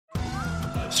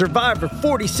Survivor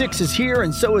 46 is here,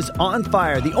 and so is On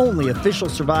Fire, the only official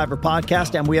Survivor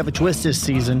podcast, and we have a twist this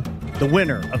season. The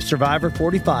winner of Survivor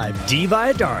 45, Dee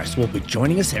Valladares, will be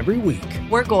joining us every week.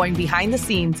 We're going behind the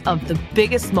scenes of the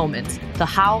biggest moments, the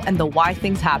how and the why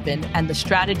things happen, and the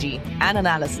strategy and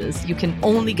analysis you can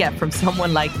only get from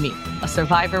someone like me, a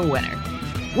Survivor winner.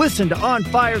 Listen to On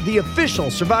Fire, the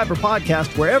official Survivor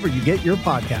podcast, wherever you get your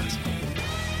podcast.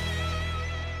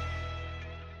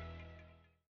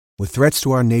 With threats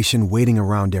to our nation waiting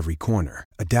around every corner,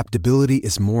 adaptability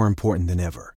is more important than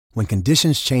ever. When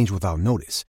conditions change without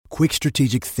notice, quick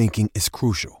strategic thinking is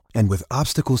crucial. And with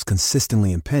obstacles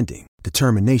consistently impending,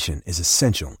 determination is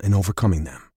essential in overcoming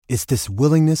them. It's this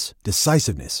willingness,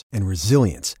 decisiveness, and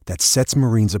resilience that sets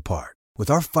Marines apart. With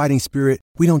our fighting spirit,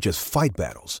 we don't just fight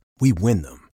battles, we win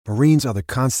them. Marines are the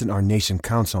constant our nation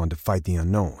counts on to fight the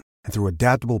unknown. And through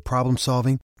adaptable problem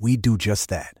solving, we do just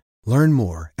that. Learn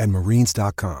more at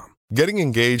marines.com. Getting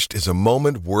engaged is a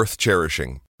moment worth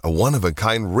cherishing. A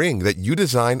one-of-a-kind ring that you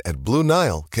design at Blue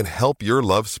Nile can help your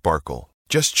love sparkle.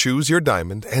 Just choose your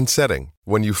diamond and setting.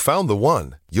 When you've found the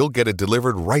one, you'll get it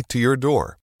delivered right to your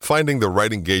door. Finding the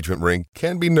right engagement ring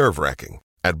can be nerve-wracking.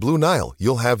 At Blue Nile,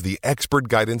 you'll have the expert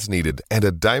guidance needed and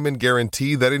a diamond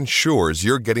guarantee that ensures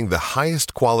you're getting the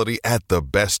highest quality at the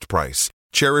best price.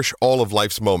 Cherish all of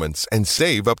life's moments and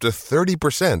save up to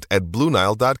 30% at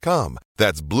BlueNile.com.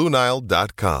 That's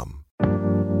BlueNile.com.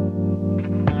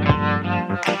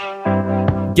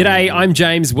 G'day, I'm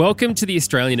James. Welcome to the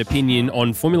Australian Opinion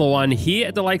on Formula One here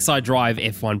at the Lakeside Drive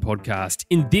F1 podcast.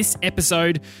 In this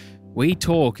episode, we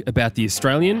talk about the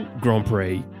Australian Grand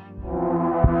Prix.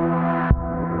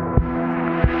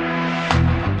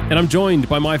 And I'm joined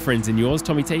by my friends and yours,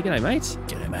 Tommy T. G'day, mate.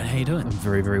 G'day, mate. How you doing? I'm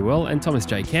very, very well. And Thomas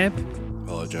J. Camp.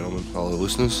 Hello, gentlemen. Hello,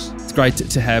 listeners. It's great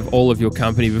to have all of your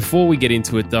company. Before we get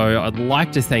into it, though, I'd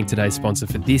like to thank today's sponsor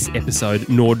for this episode,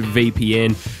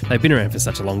 NordVPN. They've been around for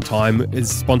such a long time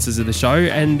as sponsors of the show,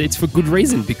 and it's for good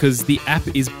reason, because the app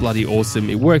is bloody awesome.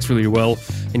 It works really well.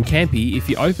 And Campy, if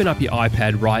you open up your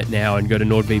iPad right now and go to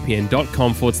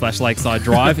nordvpn.com/Lakeside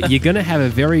Drive, you're going to have a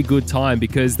very good time,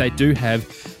 because they do have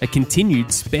a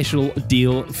continued special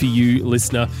deal for you,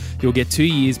 listener. You'll get 2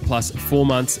 years plus 4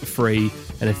 months free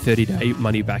and a 30-day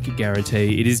money-back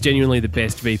guarantee. It is genuinely the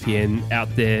best VPN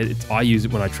out there. I use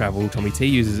it when I travel. Tommy T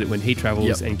uses it when he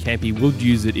travels, and Campy would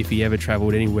use it if he ever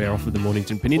travelled anywhere off of the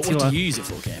Mornington Peninsula. What do you use it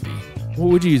for, Campy? What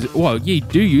would you use it? Well, you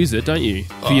do use it, don't you?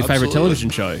 For your favourite television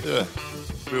show. Yeah.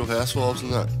 Real Housewives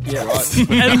and that. Yeah. Right.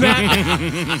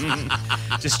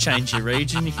 Just change your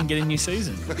region, you can get a new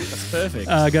season. That's perfect.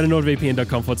 Go to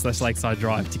nordvpn.com/Lakeside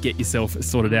Drive to get yourself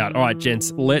sorted out. All right,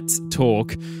 gents, let's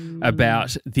talk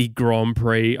about the Grand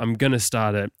Prix. I'm going to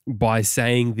start it by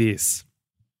saying this.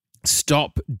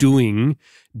 Stop doing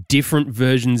different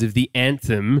versions of the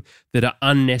anthem that are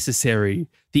unnecessary.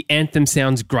 The anthem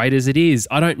sounds great as it is.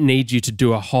 I don't need you to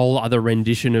do a whole other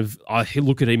rendition of,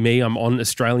 look at me, I'm on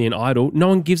Australian Idol. No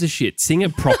one gives a shit. Sing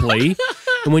it properly.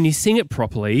 And when you sing it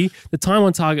properly, the time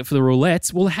on target for the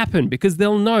roulettes will happen, because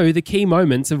they'll know the key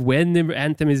moments of when the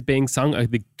anthem is being sung,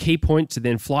 the key point to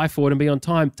then fly forward and be on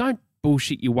time. Don't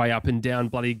bullshit your way up and down,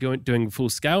 bloody doing full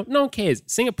scale. No one cares.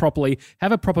 Sing it properly.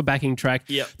 Have a proper backing track.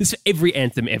 Yep. This is for every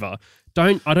anthem ever.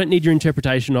 I don't need your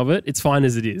interpretation of it. It's fine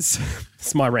as it is.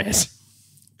 It's my rant.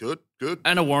 Good.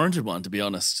 And a warranted one, to be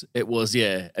honest. It was,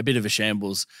 a bit of a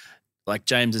shambles. Like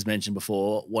James has mentioned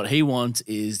before, what he wants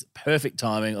is perfect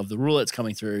timing of the roulettes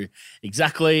coming through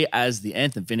exactly as the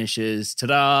anthem finishes.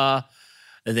 Ta-da!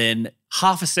 And then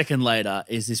half a second later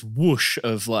is this whoosh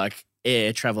of like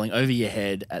air traveling over your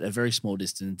head at a very small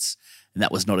distance, and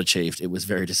that was not achieved. It was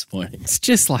very disappointing. It's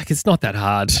just like, it's not that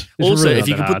hard. It's also, really if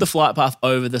you not could that put the flight path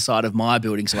over the side of my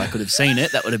building so I could have seen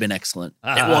it, that would have been excellent.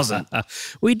 It wasn't.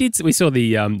 We saw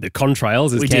the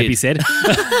contrails, as Campy said.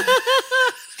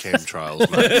 Chemtrails,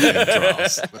 mate.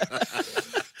 Chemtrails.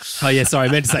 Oh, yeah, sorry,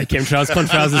 I meant to say chemtrails.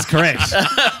 Contrails is correct.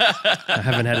 I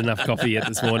haven't had enough coffee yet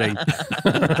this morning.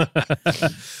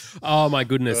 Oh, my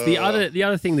goodness. The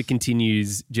other thing that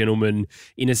continues, gentlemen,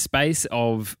 in a space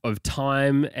of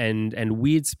time and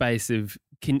weird space of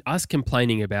us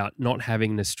complaining about not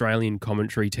having an Australian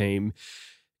commentary team,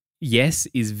 yes,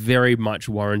 is very much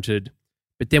warranted.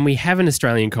 But then we have an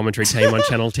Australian commentary team on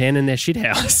Channel 10 and they're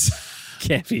shithouse.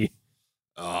 Campy.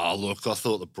 Oh, look, I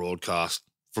thought the broadcast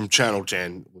from Channel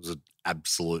 10 was an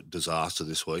absolute disaster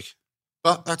this week.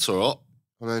 But that's all right.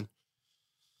 I mean,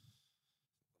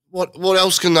 what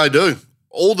else can they do?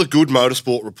 All the good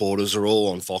motorsport reporters are all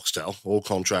on Foxtel, all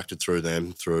contracted through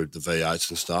them, through the V8s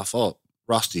and stuff. Oh,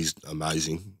 Rusty's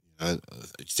amazing.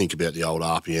 think about the old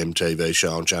RPM TV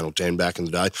show on Channel 10 back in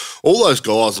the day. All those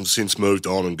guys have since moved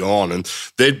on and gone, and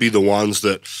they'd be the ones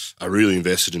that are really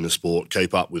invested in the sport,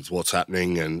 keep up with what's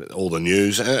happening and all the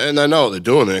news, and they know what they're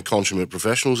doing. They're consummate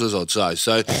professionals, as I'd say.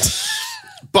 So,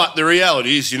 but the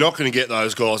reality is you're not going to get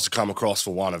those guys to come across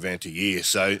for one event a year.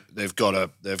 So they've got to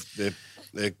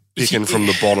they're picking from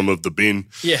the bottom of the bin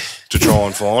to try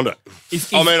and find it.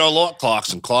 I like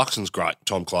Clarkson. Clarkson's great,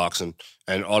 Tom Clarkson.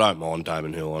 And I don't mind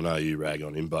Damon Hill. I know you rag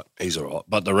on him, but he's all right.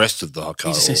 But the rest of the cohort...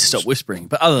 You just need to stop whispering.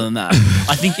 But other than that,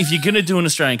 I think if you're going to do an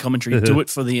Australian commentary, do it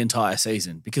for the entire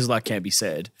season. Because like Campy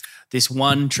said, this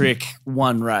one trick,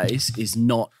 one race is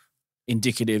not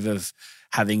indicative of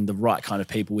having the right kind of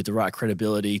people with the right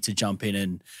credibility to jump in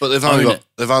and... But they've only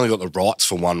got the rights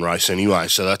for one race anyway,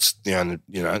 so that's the only,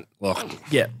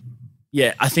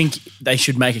 Yeah, I think they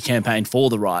should make a campaign for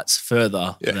the rights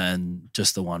further than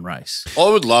just the one race. I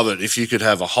would love it if you could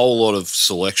have a whole lot of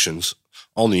selections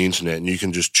on the internet and you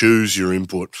can just choose your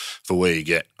input for where you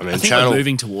get. I think we're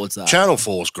moving towards that. Channel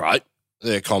 4 is great.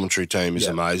 Their commentary team is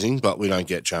amazing, but we don't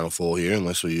get Channel 4 here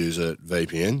unless we use a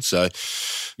VPN. So,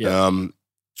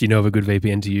 do you know of a good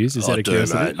VPN to use? Is that a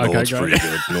curiosity? Nord's pretty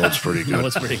good.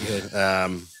 Nord's pretty good.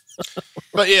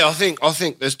 But yeah, I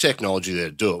think there's technology there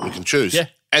to do it. We can choose. Yeah.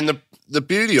 And the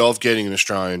beauty of getting an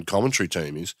Australian commentary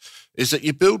team is that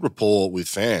you build rapport with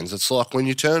fans. It's like when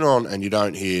you turn on and you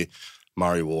don't hear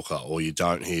Murray Walker or you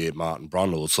don't hear Martin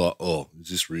Brundle, it's like, oh, is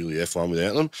this really F1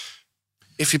 without them?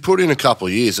 If you put in a couple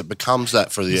of years, it becomes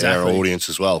that for our audience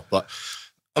as well. But,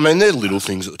 I mean, they're little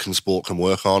things that Sport can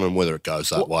work on, and whether it goes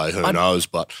that way, who knows.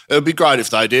 But it would be great if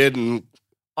they did. And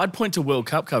I'd point to World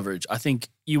Cup coverage. I think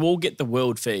you all get the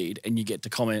world feed and you get to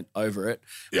comment over it.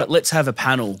 But let's have a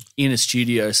panel in a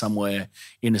studio somewhere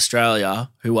in Australia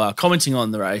who are commenting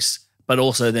on the race, but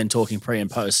also then talking pre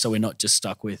and post, so we're not just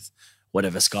stuck with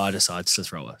whatever Sky decides to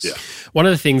throw us. Yeah. One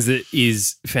of the things that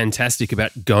is fantastic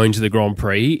about going to the Grand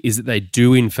Prix is that they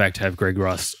do, in fact, have Greg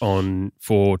Rust on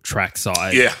for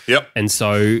trackside. Yeah, yep. And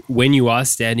so when you are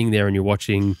standing there and you're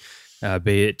watching,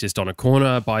 be it just on a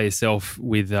corner by yourself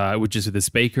with just with a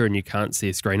speaker and you can't see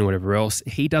a screen or whatever else,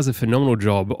 he does a phenomenal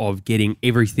job of getting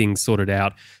everything sorted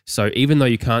out. So even though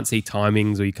you can't see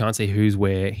timings or you can't see who's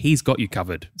where, he's got you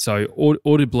covered. So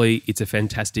audibly, it's a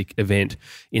fantastic event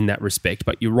in that respect.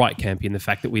 But you're right, Campy, in the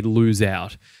fact that we lose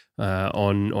out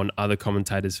on other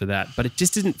commentators for that. But it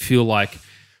just didn't feel like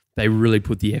they really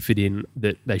put the effort in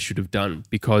that they should have done,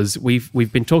 because we've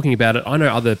been talking about it. I know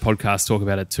other podcasts talk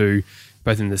about it too,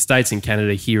 both in the States and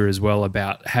Canada here as well,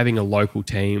 about having a local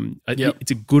team. It's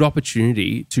a good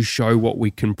opportunity to show what we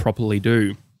can properly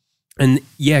do. And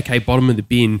bottom of the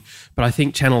bin, but I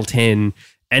think Channel 10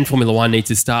 and Formula One need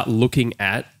to start looking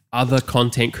at other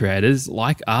content creators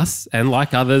like us and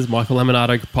like others. Michael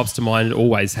Laminato pops to mind,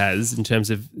 always has, in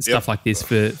terms of stuff like this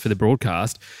for the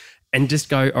broadcast. And just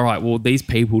go, all right, well, these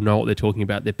people know what they're talking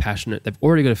about. They're passionate. They've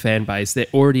already got a fan base. They're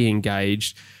already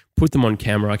engaged. Put them on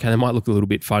camera. Okay, they might look a little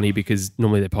bit funny because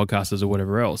normally they're podcasters or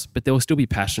whatever else, but they'll still be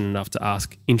passionate enough to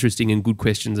ask interesting and good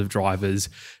questions of drivers,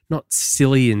 not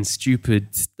silly and stupid.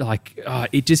 Like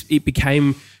it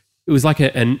was like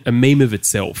a meme of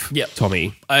itself. Yep.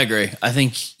 Tommy. I agree. I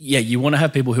think, you want to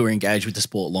have people who are engaged with the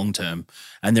sport long term,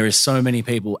 and there is so many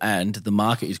people, and the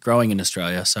market is growing in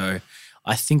Australia. So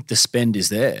I think the spend is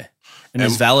there. And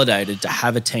it's validated to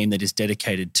have a team that is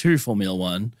dedicated to Formula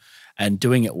One and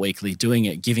doing it weekly,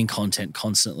 giving content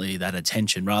constantly, that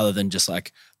attention, rather than just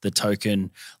like the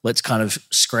token, let's kind of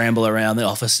scramble around the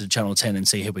office of Channel 10 and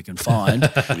see who we can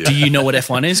find. Do you know what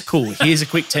F1 is? Cool. Here's a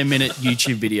quick 10-minute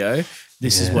YouTube video.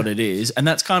 This is what it is. And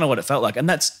that's kind of what it felt like. And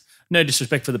that's no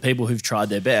disrespect for the people who've tried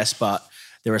their best, but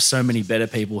there are so many better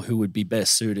people who would be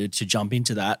best suited to jump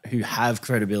into that, who have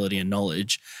credibility and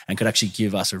knowledge and could actually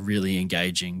give us a really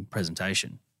engaging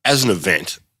presentation. As an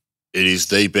event, it is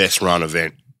the best run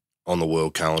event on the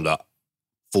world calendar,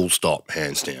 full stop,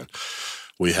 hands down.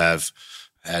 We have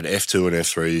had F2 and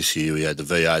F3 this year. We had the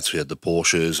V8s, we had the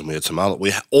Porsches, and we had some other.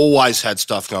 We always had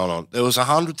stuff going on. There was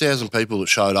 100,000 people that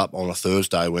showed up on a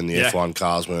Thursday when the F1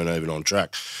 cars weren't even on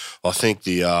track. I think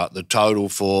the total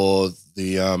for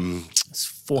the it's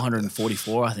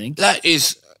 444, I think. That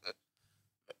is,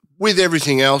 with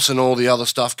everything else and all the other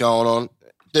stuff going on,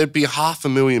 there'd be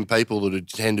 500,000 people that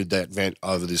attended that event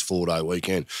over this 4-day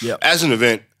weekend. Yep. As an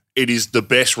event, it is the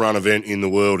best run event in the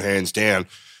world, hands down.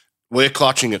 We're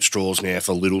clutching at straws now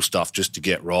for little stuff just to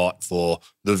get right for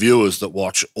the viewers that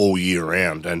watch all year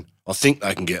round. And I think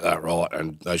they can get that right,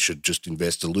 and they should just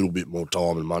invest a little bit more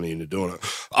time and money into doing it.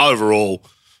 Overall,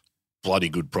 bloody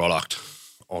good product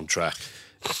on track.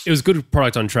 it was good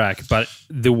product on track, but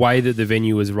the way that the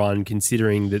venue was run,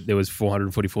 considering that there was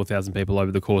 444,000 people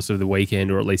over the course of the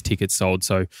weekend, or at least tickets sold.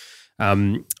 So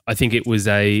I think it was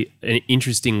an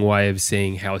interesting way of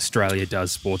seeing how Australia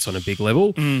does sports on a big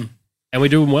level. And we're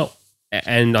doing well.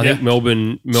 And I think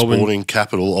Melbourne sporting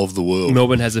capital of the world.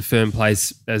 Melbourne has a firm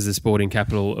place as the sporting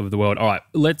capital of the world. All right,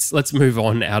 let's move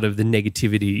on out of the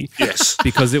negativity. Yes.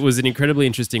 Because it was an incredibly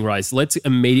interesting race. Let's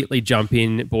immediately jump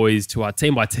in, boys, to our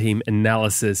team-by-team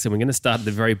analysis. And we're going to start at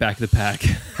the very back of the pack.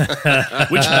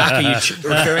 Which back are you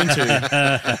referring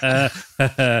to?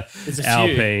 There's a few.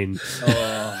 Alpine.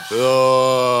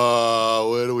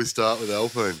 Where do we start with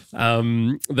Alpine?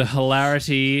 The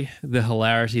hilarity.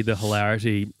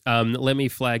 Let me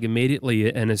flag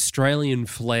immediately an Australian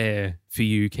flair for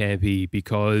you, Campy,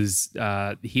 because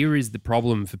here is the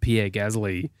problem for Pierre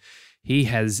Gasly. He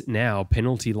has now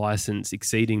penalty license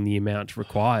exceeding the amount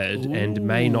required and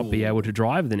may not be able to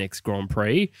drive the next Grand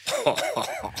Prix.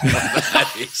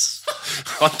 That is,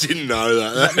 I didn't know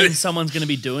that. That means someone's going to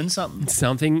be doing something.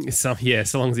 So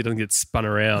long as he doesn't get spun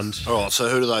around. All right, so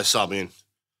who do they sub in?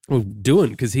 Well, Doohan,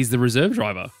 because he's the reserve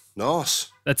driver.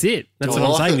 Nice. That's it. That's I what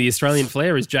I'm like saying. it. The Australian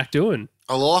flair is Jack Doohan.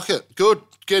 I like it. Good.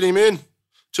 Get him in.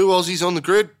 2 Aussies on the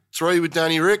grid, 3 with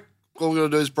Danny Rick. All we've got to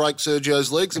do is break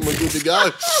Sergio's legs and we're good to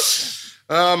go.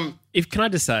 Can I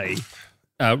just say,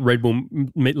 Red Bull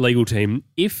legal team,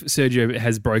 if Sergio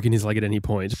has broken his leg at any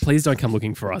point, please don't come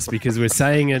looking for us because we're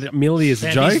saying it merely as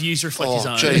a joke. His views reflect his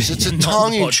own. Jeez, it's a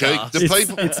tongue-in-cheek.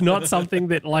 It's not something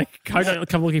that, don't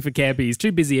come looking for Campy. He's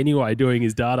too busy anyway doing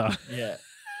his data. Yeah.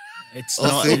 It's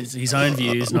not his own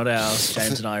views, not ours.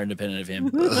 James and I are independent of him.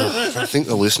 I think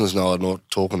the listeners know I'm not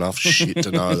talking enough shit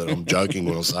to know that I'm joking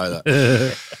when I say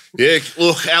that. Yeah,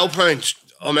 look, Alpine,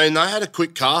 I mean, they had a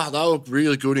quick car. They were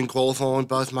really good in qualifying,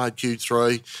 both made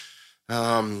Q3.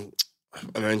 I mean,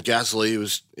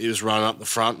 Gasly, he was running up the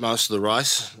front most of the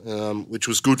race, which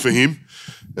was good for him.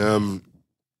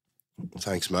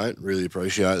 Thanks, mate. Really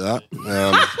appreciate that.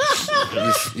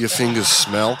 Your fingers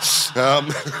smell.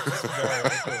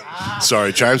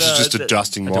 Sorry, James is just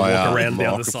adjusting my around the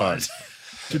other microphone. side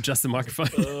to adjust the microphone.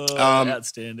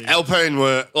 Outstanding. Alpine they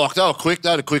were quick. They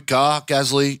had a quick car.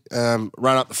 Gasly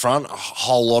ran up the front a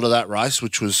whole lot of that race,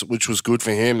 which was good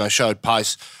for him. They showed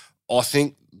pace. I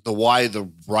think the way the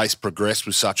race progressed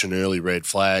with such an early red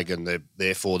flag and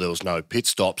therefore there was no pit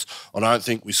stops, I don't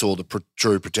think we saw the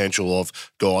true potential of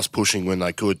guys pushing when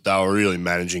they could. They were really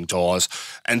managing tyres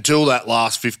until that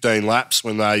last 15 laps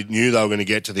when they knew they were going to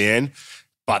get to the end.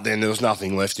 But then there was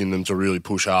nothing left in them to really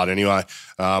push hard anyway.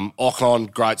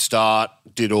 Ocon, great start,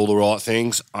 did all the right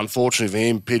things. Unfortunately for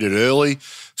him, pitted early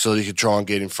so that he could try and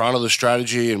get in front of the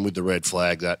strategy, and with the red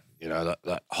flag, that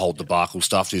whole debacle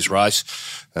stuffed his race.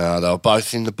 They were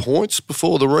both in the points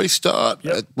before the restart,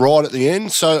 right at the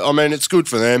end. So, I mean, it's good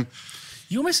for them.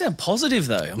 You almost sound positive,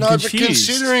 though. I'm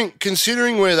confused. But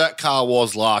considering where that car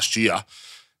was last year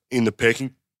in the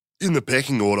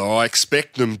pecking order, I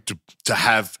expect them to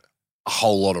have a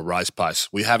whole lot of race pace.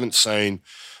 We haven't seen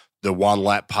the 1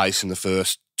 lap pace in the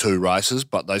first 2 races,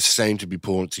 but they seem to be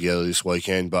pulling it together this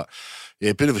weekend. But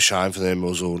yeah, a bit of a shame for them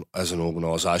as an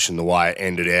organisation, the way it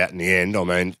ended out in the end. I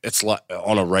mean, it's like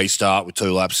on a restart with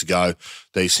 2 laps to go,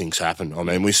 these things happen. I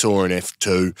mean, we saw in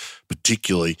F2,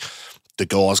 particularly the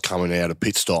guys coming out of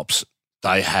pit stops,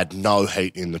 they had no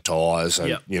heat in the tyres,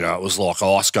 and it was like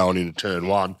ice going into turn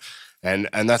 1, and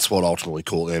that's what ultimately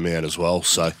caught them out as well.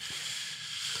 So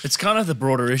it's kind of the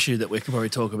broader issue that we could probably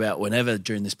talk about whenever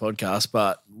during this podcast,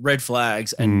 but red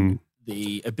flags and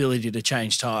the ability to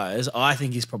change tyres, I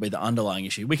think, is probably the underlying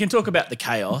issue. We can talk about the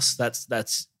chaos. That's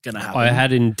going to happen. I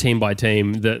had in team by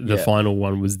team, the final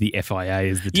one was the FIA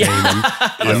as the team.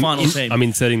 The final team. I'm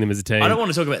inserting them as a team. I don't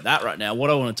want to talk about that right now.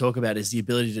 What I want to talk about is the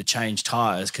ability to change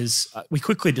tyres, because we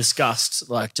quickly discussed,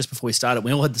 just before we started,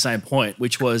 we all had the same point,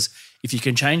 which was if you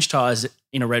can change tyres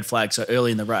in a red flag so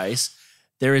early in the race,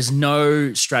 there is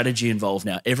no strategy involved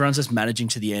now. Everyone's just managing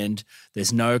to the end.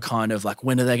 There's no kind of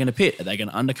when are they going to pit? Are they going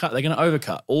to undercut? Are they going to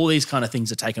overcut? All these kind of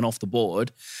things are taken off the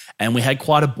board. And we had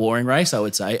quite a boring race, I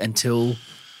would say, until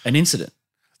an incident.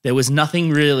 There was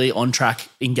nothing really on track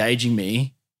engaging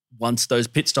me once those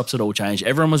pit stops had all changed.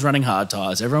 Everyone was running hard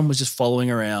tyres. Everyone was just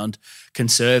following around,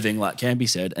 conserving, like Campy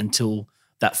said, until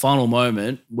that final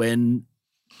moment when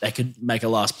they could make a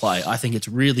last play. I think it's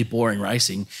really boring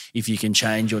racing if you can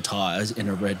change your tyres in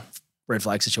a red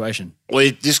flag situation.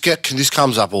 Well, this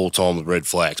comes up all the time with red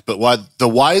flags, but the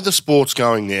way the sport's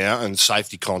going now and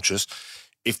safety conscious,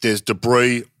 if there's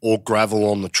debris or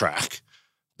gravel on the track,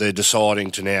 they're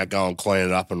deciding to now go and clean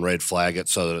it up and red flag it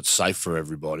so that it's safe for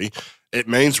everybody. It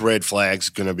means red flag's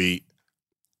going to be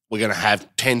we're going to have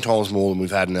 10 times more than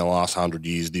we've had in the last 100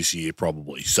 years this year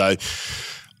probably. So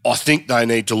I think they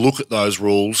need to look at those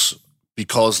rules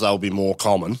because they'll be more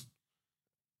common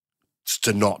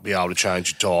to not be able to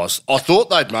change your tyres. I thought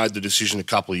they'd made the decision a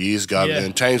couple of years ago, but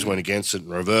then teams went against it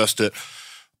and reversed it.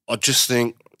 I just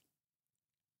think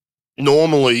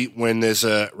normally when there's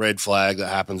a red flag that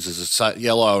happens, there's a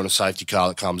yellow and a safety car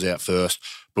that comes out first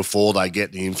before they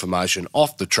get the information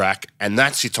off the track, and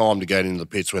that's your time to get into the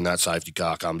pits when that safety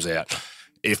car comes out.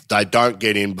 If they don't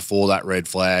get in before that red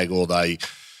flag or they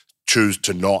choose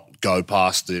to not go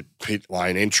past the pit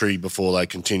lane entry before they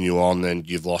continue on, then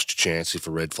you've lost your chance if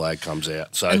a red flag comes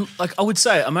out. So, and I would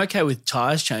say I'm okay with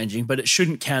tyres changing, but it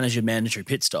shouldn't count as your mandatory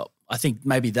pit stop. I think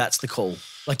maybe that's the call.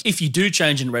 Like if you do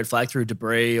change in red flag through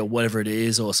debris or whatever it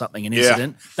is or something, an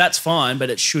incident, that's fine, but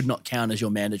it should not count as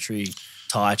your mandatory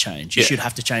tyre change. You should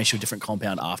have to change to a different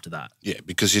compound after that. Yeah,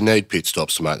 because you need pit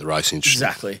stops to make the race interesting.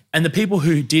 Exactly. And the people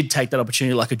who did take that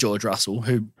opportunity, like a George Russell,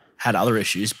 who had other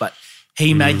issues, but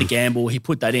he made the gamble, he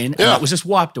put that in, and that was just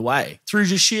wiped away through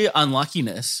just sheer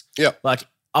unluckiness. Yeah. Like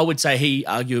I would say he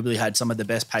arguably had some of the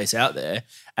best pace out there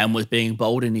and was being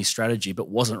bold in his strategy, but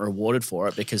wasn't rewarded for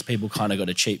it because people kind of got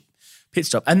a cheap pit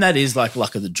stop. And that is like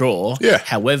luck of the draw. Yeah.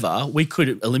 However, we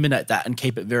could eliminate that and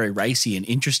keep it very racy and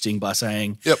interesting by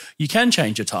saying you can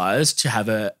change your tyres to have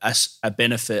a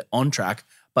benefit on track,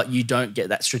 but you don't get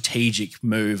that strategic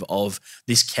move of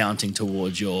this counting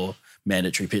towards your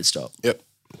mandatory pit stop. Yep.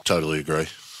 Totally agree.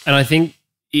 And I think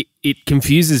it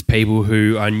confuses people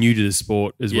who are new to the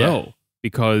sport as well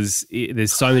because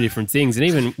there's so many different things. And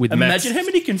even with Imagine how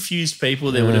many confused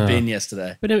people there would have been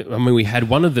yesterday. But I mean, we had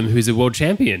one of them who's a world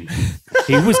champion.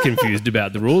 He was confused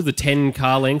about the rule, the 10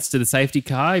 car lengths to the safety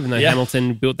car, even though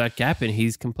Hamilton built that gap, and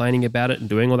he's complaining about it and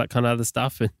doing all that kind of other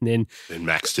stuff. And then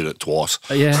Max did it twice.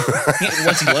 Once he learned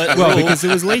the well, rule. because it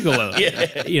was legal.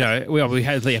 You know, we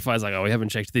had the FI's like, we haven't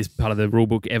checked this part of the rule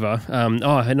book ever.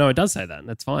 No, it does say that.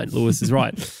 That's fine. Lewis is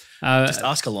right. Just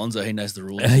ask Alonso. He knows the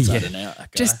rules inside and out.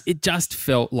 It just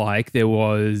felt like it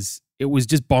was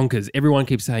just bonkers. Everyone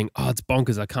keeps saying, it's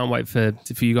bonkers. I can't wait for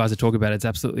you guys to talk about it. It's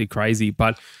absolutely crazy.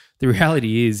 But the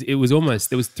reality is there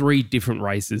was 3 different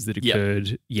races that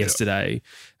occurred yesterday.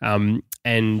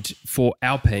 And for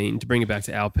Alpine, to bring it back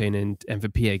to Alpine and for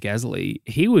Pierre Gasly,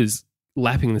 he was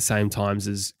lapping the same times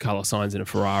as Carlos Sainz in a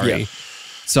Ferrari. Yeah.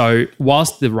 So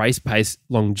whilst the race pace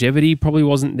longevity probably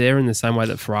wasn't there in the same way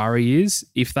that Ferrari is,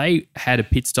 if they had a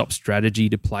pit stop strategy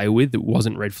to play with that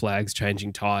wasn't red flags,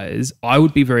 changing tyres, I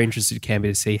would be very interested, Camby,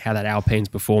 to see how that Alpine's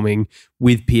performing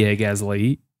with Pierre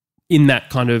Gasly in that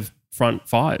kind of front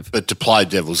 5. But to play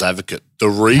devil's advocate, the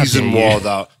reason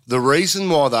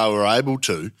why they were able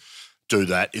to do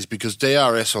that is because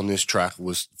DRS on this track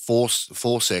was four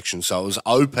sections, so it was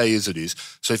OP as it is.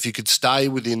 So if you could stay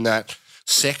within that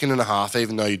second and a half,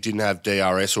 even though you didn't have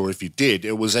DRS, or if you did,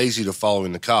 it was easy to follow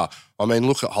in the car. I mean,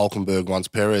 look at Hülkenberg once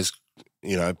Perez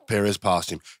passed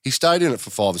him. He stayed in it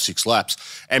for 5 or 6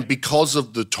 laps. And because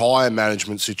of the tyre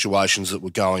management situations that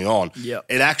were going on,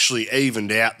 it actually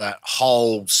evened out that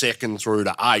whole second through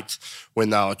to 8th when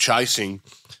they were chasing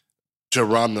to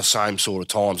run the same sort of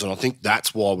times. And I think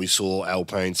that's why we saw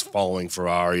Alpines following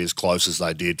Ferrari as close as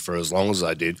they did for as long as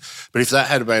they did. But if that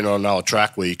had been on another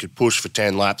track where you could push for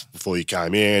 10 laps before you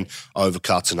came in,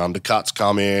 overcuts and undercuts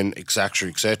come in, et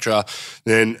cetera,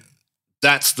 then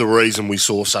that's the reason we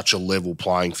saw such a level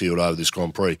playing field over this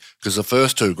Grand Prix, because the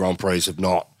first 2 Grand Prix have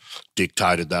not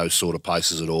dictated those sort of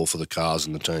paces at all for the cars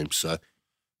and the teams. So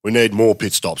we need more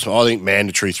pit stops. I think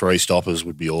mandatory 3 stoppers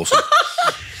would be awesome.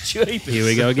 Here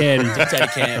we go again.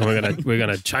 We're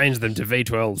gonna change them to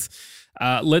V12s.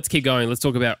 Let's keep going. Let's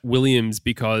talk about Williams,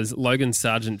 because Logan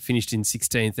Sargent finished in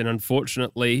 16th, and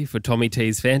unfortunately for Tommy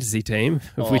T's fantasy team,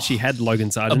 of which he had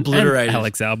Logan Sargent and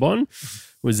Alex Albon,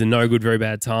 was a no good, very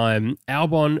bad time.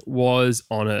 Albon was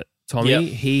on it, Tommy.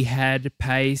 He had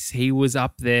pace. He was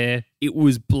up there. It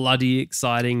was bloody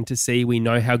exciting to see. We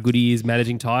know how good he is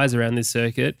managing tyres around this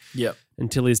circuit.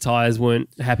 Until his tyres weren't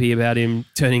happy about him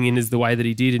turning in as the way that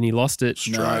he did, and he lost it.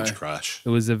 Strange crash. It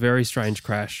was a very strange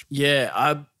crash. Yeah,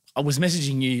 I was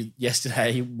messaging you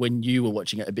yesterday when you were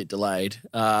watching it a bit delayed.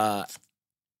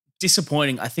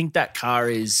 Disappointing. I think that car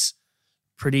is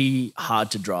pretty hard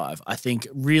to drive. I think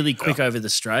really quick over the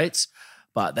straights,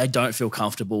 but they don't feel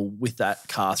comfortable with that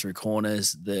car through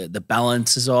corners. The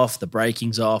balance is off, the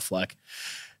braking's off. Like,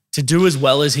 to do as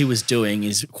well as he was doing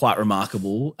is quite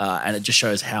remarkable, and it just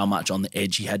shows how much on the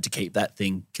edge he had to keep that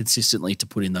thing consistently to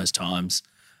put in those times.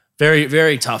 Very,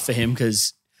 very tough for him,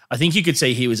 because I think you could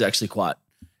see he was actually quite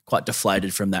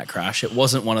deflated from that crash. It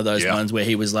wasn't one of those ones where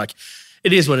he was like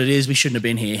It is what it is. We shouldn't have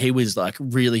been here. He was like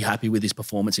really happy with his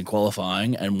performance in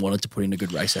qualifying and wanted to put in a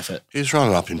good race effort. He was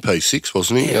running up in P6,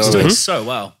 wasn't he? He was doing so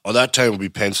well. Oh, that team will be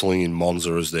penciling in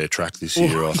Monza as their track this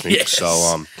year, I think. Yes.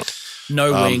 So,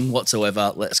 no wing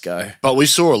whatsoever. Let's go. but we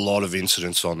saw a lot of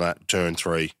incidents on that turn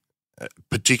 3.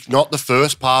 Not the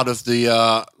first part of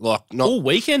the not All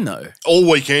weekend though. all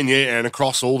weekend, yeah, and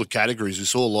across all the categories, we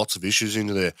saw lots of issues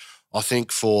into there. I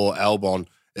think for Albon,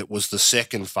 it was the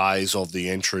second phase of the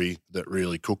entry that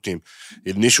really cooked him.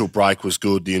 The initial brake was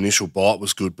good, the initial bite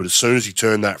was good, but as soon as he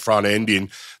turned that front end in,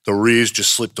 the rears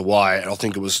just slipped away. And I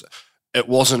think it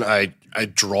wasn't a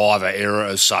driver error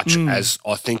as such, as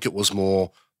I think it was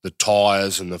more the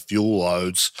tyres and the fuel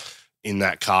loads in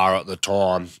that car at the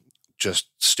time just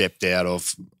stepped out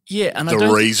of And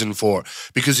the reason for it.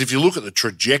 Because if you look at the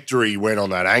trajectory he went on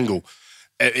that angle,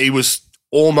 he was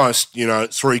almost,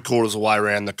 3/4 away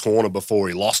around the corner before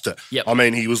he lost it. Yep. I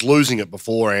mean, he was losing it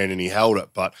beforehand and he held it,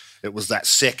 but it was that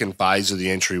second phase of the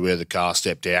entry where the car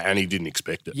stepped out and he didn't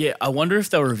expect it. Yeah, I wonder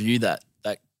if they'll review that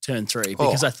turn 3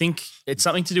 because I think it's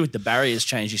something to do with the barriers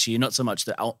change this year, not so much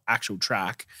the actual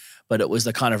track, but it was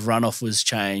the kind of runoff was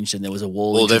changed and there was a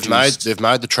wall. Well, introduced. they've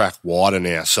made the track wider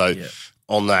now, so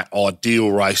on that ideal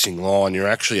racing line, you're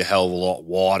actually a hell of a lot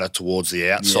wider towards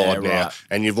the outside now. Right.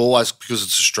 And you've always, because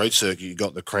it's a street circuit, you've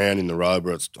got the crown in the road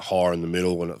where it's higher in the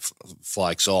middle and it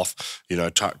flakes off,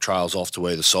 trails off to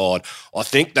either side. I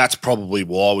think that's probably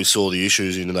why we saw the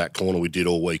issues into that corner we did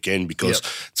all weekend, because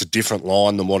it's a different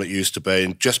line than what it used to be.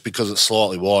 And just because it's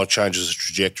slightly wider changes the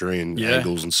trajectory and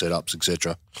angles and setups,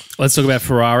 etc. Let's talk about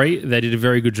Ferrari. They did a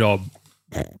very good job.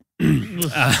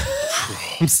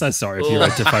 I'm so sorry if you're a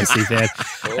Tifosi fan.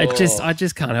 I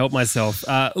just can't help myself.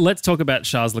 Let's talk about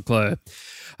Charles Leclerc.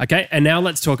 Okay, and now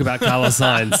let's talk about Carlos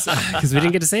Sainz because we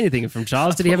didn't get to see anything from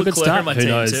Charles. Did he have a good start? Who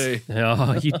knows?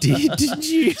 Oh, you did, didn't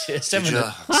you? Just having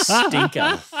a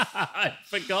stinker. I'd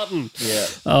forgotten. Yeah.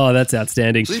 Oh, that's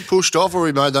outstanding. Was he pushed off or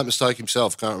he made that mistake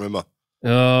himself? Can't remember.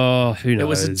 Oh, who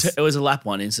knows? It was a lap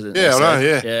 1 incident. Yeah, I know,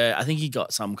 yeah. Yeah, I think he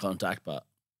got some contact, but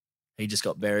he just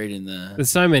got buried in the...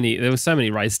 There were so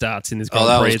many race starts in this Grand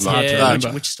that Prix. was It's hard to Yeah,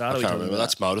 remember. which start I are we can't talking remember.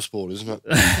 about? That's motorsport, isn't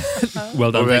it?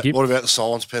 Well done, thank you. What about the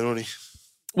silence penalty?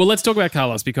 Well, let's talk about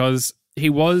Carlos because he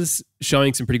was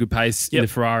showing some pretty good pace in the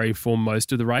Ferrari for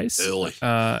most of the race. Early.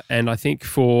 And I think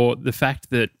for the fact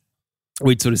that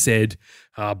we'd sort of said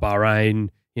Bahrain,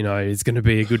 it's going to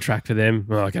be a good track for them.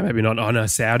 Oh, okay, maybe not. Oh, no,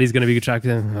 Saudi's going to be a good track for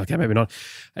them. Okay, maybe not.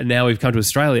 And now we've come to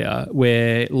Australia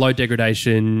where low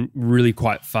degradation, really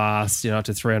quite fast, up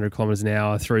to 300 kilometres an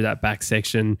hour through that back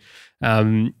section.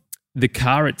 The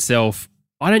car itself,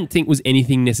 I don't think was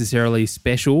anything necessarily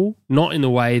special, not in the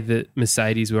way that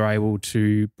Mercedes were able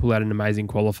to pull out an amazing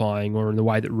qualifying or in the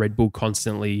way that Red Bull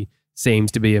constantly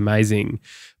seems to be amazing.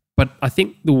 But I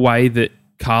think the way that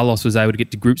Carlos was able to get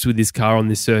to grips with this car on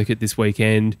this circuit this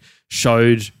weekend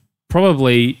showed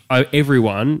probably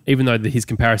everyone, even though his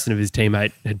comparison of his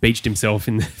teammate had beached himself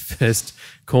in the first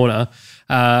corner,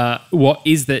 what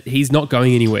is that he's not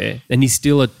going anywhere and he's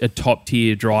still a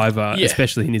top-tier driver,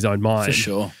 especially in his own mind. For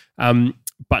sure.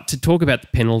 But to talk about the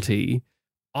penalty,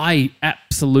 I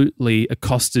absolutely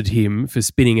accosted him for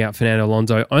spinning out Fernando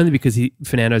Alonso only because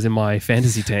Fernando's in my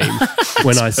fantasy team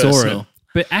when I saw it.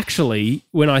 But actually,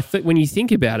 when you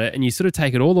think about it and you sort of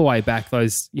take it all the way back,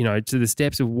 those to the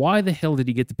steps of why the hell did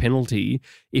he get the penalty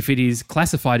if it is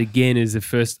classified again as a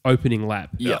first opening lap?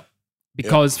 Yeah.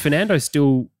 Because Fernando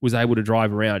still was able to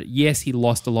drive around. Yes, he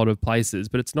lost a lot of places,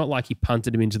 but it's not like he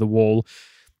punted him into the wall.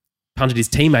 Punted his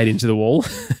teammate into the wall,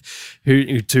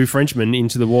 two Frenchmen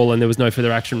into the wall, and there was no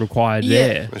further action required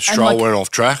there. And Stroll went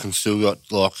off track and still got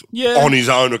on his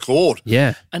own accord.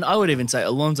 Yeah. And I would even say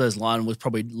Alonso's line was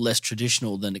probably less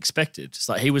traditional than expected. It's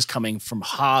like he was coming from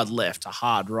hard left to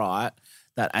hard right,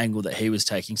 that angle that he was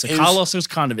taking. So Carlos was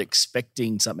kind of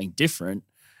expecting something different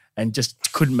and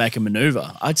just couldn't make a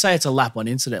maneuver. I'd say it's a lap 1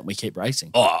 incident. We keep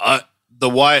racing. The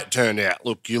way it turned out,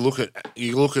 look, you look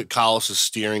at Carlos's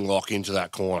steering lock into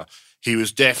that corner. He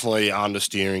was definitely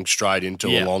understeering straight into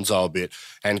Alonso a bit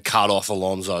and cut off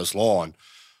Alonso's line.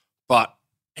 But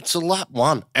it's a lap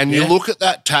 1. And you look at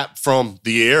that tap from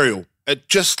the aerial, it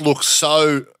just looks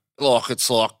so like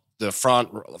it's like the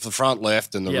front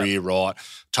left and the rear right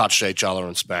touched each other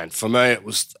and span. For me, it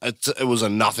was a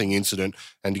nothing incident.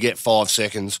 And to get 5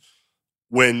 seconds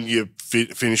when you're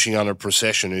finishing under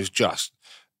procession is just...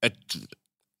 I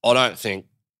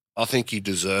think he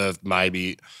deserved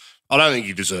I don't think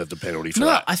he deserved the penalty for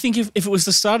that. I think if it was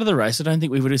the start of the race, I don't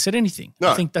think we would have said anything.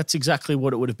 No. I think that's exactly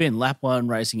what it would have been. Lap 1,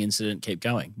 racing incident, keep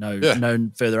going.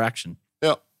 No further action.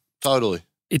 Yeah, totally.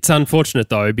 It's unfortunate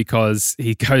though because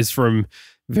he goes from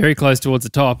very close towards the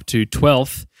top to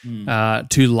 12th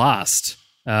to last.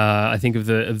 I think of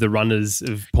the runners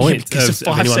of points of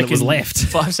anyone that was left.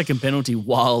 5-second penalty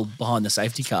while behind the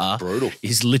safety car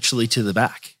is literally to the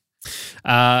back.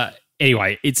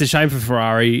 Anyway, it's a shame for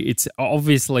Ferrari. It's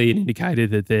obviously an indicator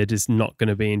that they're just not going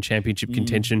to be in championship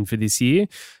contention for this year.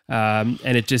 And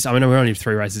it just, I mean, we're only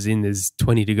 3 races in. There's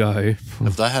 20 to go.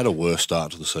 Have they had a worse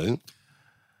start to the season?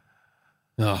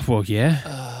 Oh, well,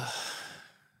 yeah.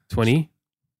 20.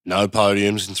 No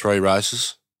podiums in 3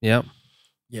 races. Yep.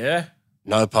 Yeah.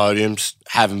 No podiums.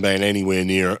 Haven't been anywhere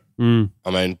near it. I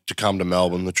mean, to come to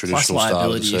Melbourne, the traditional start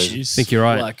of the season. Issues. I think you're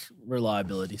right. Like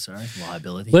liability.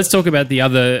 Let's talk about the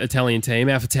other Italian team,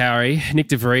 AlphaTauri. Nick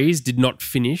De Vries did not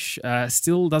finish.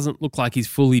 Still doesn't look like he's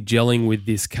fully gelling with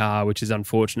this car, which is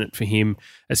unfortunate for him,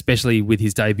 especially with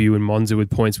his debut in Monza with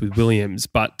points with Williams.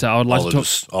 But I would like to talk...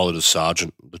 Oliver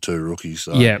Sargent, the 2 rookies.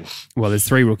 Yeah, well, there's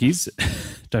 3 rookies.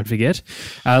 Don't forget.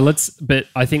 But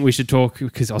I think we should talk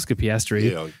because Oscar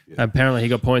Piastri, apparently he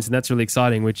got points, and that's really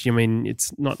exciting, which, I mean,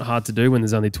 it's not hard to do when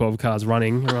there's only 12 cars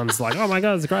running. Everyone's like, oh my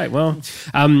God, it's great. Well,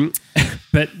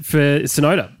 but for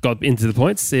Tsunoda, got into the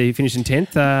points. He finished in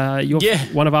 10th. You're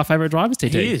one of our favourite drivers,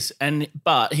 TT. He is.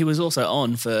 But he was also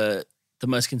on for the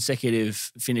most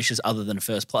consecutive finishes other than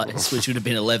first place, which would have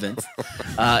been 11th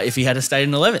if he had stayed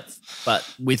in 11th. But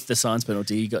with the Sainz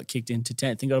penalty, he got kicked into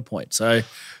 10th and got a point. So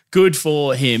good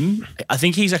for him. I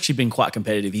think he's actually been quite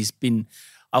competitive. He's been,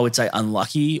 I would say,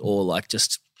 unlucky or like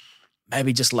just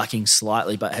maybe just lacking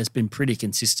slightly, but has been pretty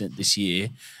consistent this year,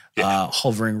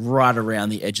 hovering right around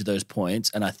the edge of those points.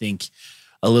 And I think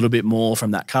a little bit more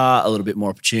from that car, a little bit more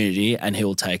opportunity, and he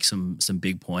will take some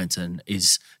big points and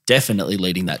is definitely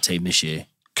leading that team this year.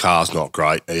 Car's not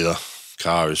great either.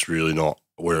 Car is really not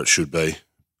where it should be.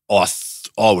 I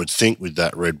would think with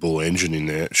that Red Bull engine in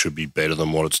there, it should be better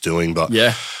than what it's doing, but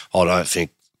I don't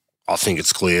think. I think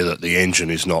it's clear that the engine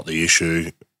is not the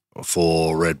issue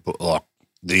for Red Bull. Like,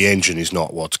 the engine is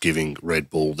not what's giving Red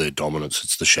Bull their dominance.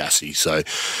 It's the chassis. So,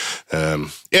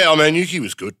 I mean, Yuki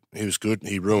was good. He was good.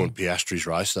 He ruined Piastri's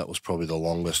race. That was probably the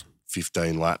longest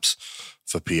 15 laps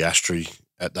for Piastri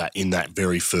in that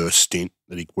very first stint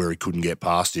where he couldn't get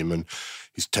past him, and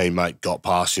his teammate got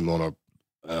past him on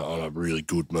a really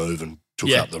good move and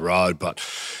took up the road. But,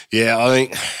 I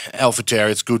think AlphaTauri,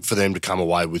 it's good for them to come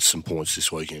away with some points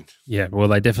this weekend. Yeah, well,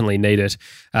 they definitely need it.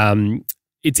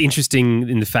 It's interesting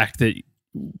in the fact that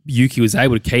Yuki was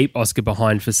able to keep Oscar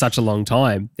behind for such a long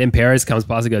time. Then Perez comes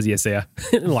past and goes, yes, there,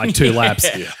 like 2 laps.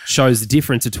 Shows the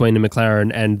difference between the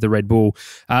McLaren and the Red Bull.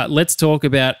 Let's talk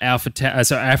about Alfa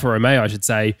Romeo, I should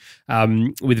say,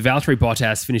 with Valtteri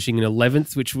Bottas finishing in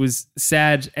 11th, which was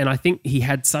sad. And I think he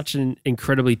had such an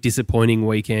incredibly disappointing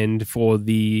weekend for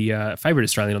the favourite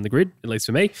Australian on the grid, at least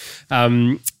for me.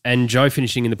 And Joe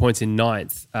finishing in the points in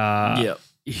 9th.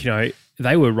 You know,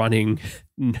 they were running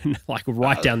like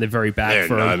right down the very back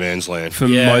for no man's land for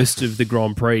most of the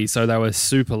Grand Prix. So they were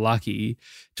super lucky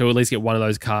to at least get one of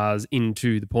those cars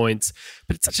into the points.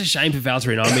 But it's such a shame for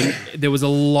Valtteri. And I mean, there was a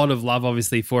lot of love,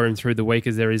 obviously, for him through the week,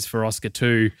 as there is for Oscar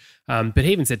too. But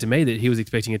he even said to me that he was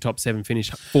expecting a top 7 finish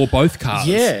for both cars.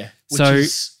 Yeah.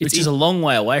 Which is a long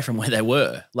way away from where they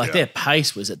were. Like their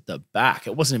pace was at the back.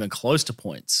 It wasn't even close to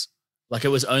points. Like it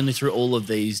was only through all of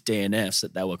these DNFs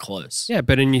that they were close. Yeah,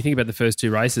 but when you think about the first 2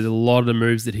 races, a lot of the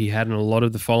moves that he had and a lot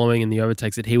of the following and the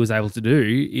overtakes that he was able to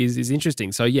do is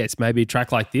interesting. So yes, maybe a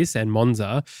track like this and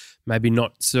Monza, maybe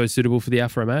not so suitable for the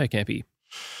Alfa Romeo, Campy.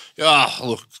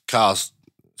 Look, cars,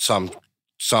 some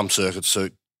circuits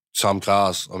suit some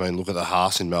cars. I mean, look at the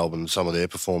Haas in Melbourne, some of their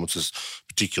performances,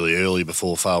 particularly early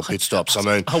before failed pit stops. I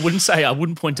mean, I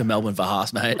wouldn't point to Melbourne for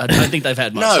Haas, mate. I don't think they've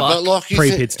had much luck. But like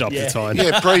pre-pit stops, it's fine.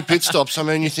 Yeah, pre-pit stops. I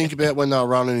mean, you think about when they were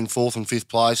running in 4th and 5th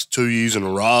place 2 years in a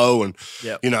row, and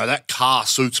you know that car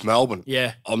suits Melbourne.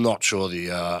 Yeah, I'm not sure the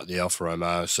Alfa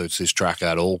Romeo suits this track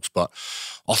at all, but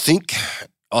I think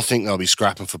they'll be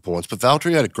scrapping for points. But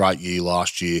Valtteri had a great year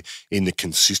last year in the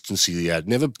consistency he had.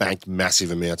 Never banked massive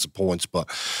amounts of points, but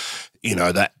you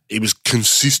know that he was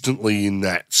consistently in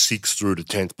that 6th through to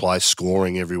 10th place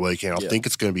scoring every weekend. I think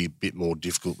it's going to be a bit more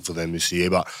difficult for them this year.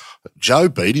 But Joe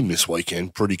beat him this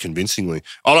weekend pretty convincingly.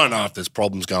 I don't know if there's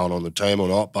problems going on in the team or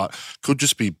not, but could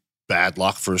just be bad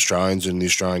luck for Australians in the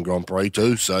Australian Grand Prix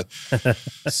too. So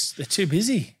they're too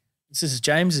busy. This is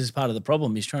James is part of the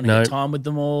problem. He's trying to get time with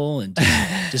them all and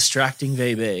distracting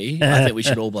VB. I think we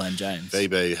should all blame James.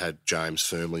 VB had James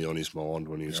firmly on his mind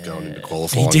when he was going into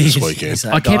qualifying this weekend.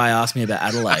 That guy asked me about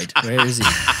Adelaide. Where is he?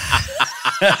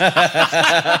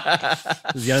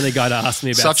 He's the only guy to ask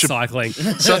me about cycling.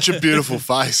 Such a beautiful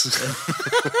face.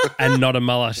 And not a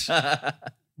mullet.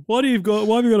 Why have you got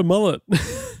a mullet?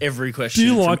 every question Do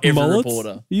you from like every mullets? reporter.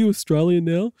 Are you Australian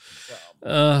now?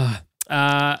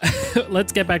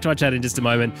 Let's get back to our chat in just a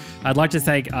moment. I'd like to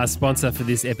thank our sponsor for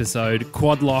this episode,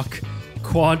 Quadlock.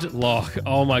 Quadlock.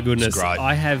 Oh my goodness. It's great.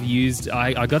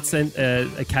 I got sent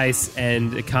a case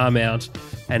and a car mount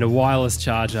and a wireless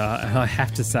charger, and I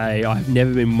have to say I've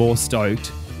never been more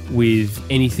stoked with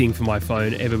anything for my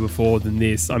phone ever before than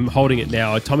this. I'm holding it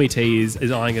now. Tommy T is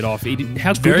eyeing it off.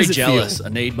 How good Very does it jealous. feel? I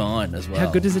need mine as well.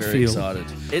 How good does it Very feel? Excited.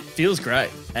 It feels great.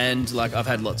 And like I've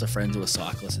had lots of friends who are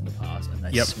cyclists in the past and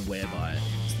they Yep. swear by it.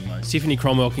 It's the most. Tiffany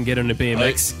Cromwell can get on a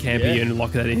BMX campy yeah. and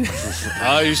lock that in.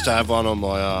 I used to have one on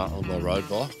my road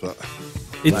bike, but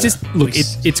It's just look,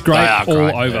 it's great They are all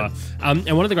great, over. yeah.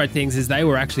 And one of the great things is they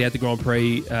were actually at the Grand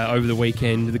Prix over the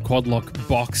weekend. The Quadlock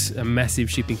box, a massive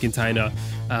shipping container,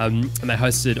 and they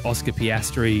hosted Oscar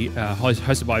Piastri,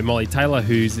 hosted by Molly Taylor,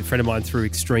 who's a friend of mine through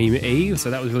Extreme E.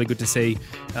 So that was really good to see.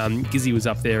 Gizzy was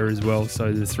up there as well.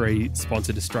 So the three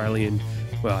sponsored Australian.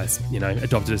 Well, it's,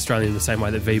 adopted Australian in the same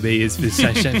way that VB is for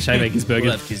Shane Eggersberger.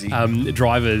 Love Gizzy.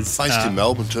 Drivers. based in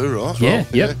Melbourne too, right? Yeah,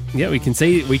 Well, yeah. We can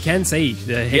see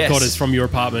the headquarters from your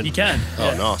apartment. You can.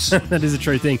 Oh, nice. That is a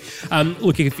true thing.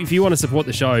 Look, if you want to support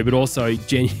the show, but also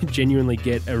genuinely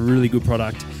get a really good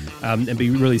product and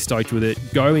be really stoked with it,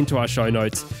 go into our show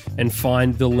notes and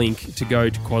find the link to go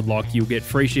to Quadlock. You'll get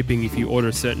free shipping if you order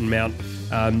a certain amount.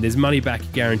 There's money back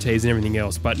guarantees and everything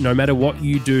else. But no matter what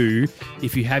you do,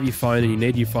 if you have your phone and you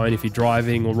need your phone, if you're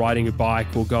driving or riding a bike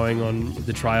or going on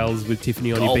the trails with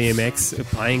Tiffany on Golf. your BMX,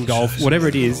 playing golf, whatever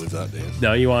it is, With that, Dan.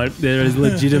 no, you won't. There is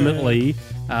legitimately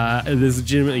a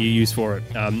use for it.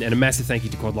 And a massive thank you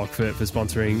to Quadlock for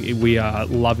sponsoring. We are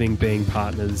loving being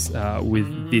partners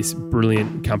with this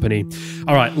brilliant company.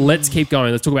 All right, let's keep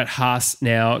going. Let's talk about Haas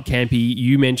now. Campy,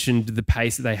 you mentioned the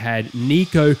pace that they had.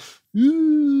 Nico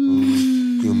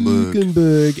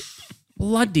Hülkenberg,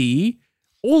 bloody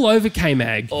all over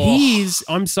K-Mag.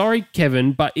 I'm sorry,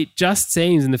 Kevin, but it just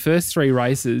seems in the first three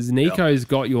races, Nico's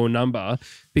got your number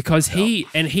because he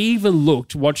even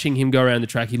looked, watching him go around the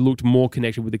track, he looked more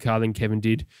connected with the car than Kevin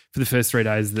did for the first 3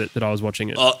 days that I was watching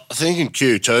it. I think in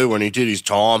Q2 when he did his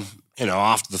time,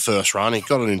 after the first run, he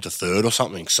got it into third or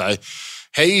something. So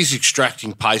he's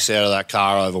extracting pace out of that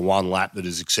car over one lap that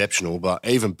is exceptional. But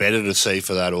even better to see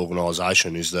for that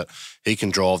organisation is that he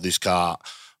can drive this car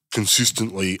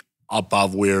consistently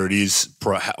above where it is,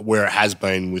 where it has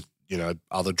been with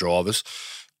other drivers,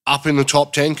 up in the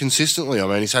top 10 consistently. I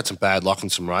mean, he's had some bad luck in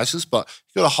some races, but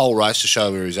he got a whole race to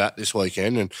show where he's at this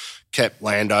weekend and kept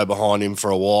Lando behind him for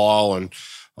a while. And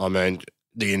I mean,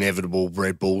 the inevitable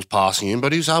Red Bulls passing him,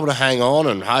 but he was able to hang on.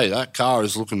 And hey, that car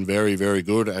is looking very, very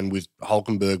good. And with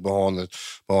Hülkenberg behind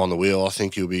the wheel, I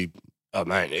think he'll be. Oh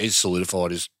man, he's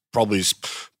solidified his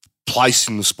place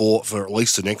in the sport for at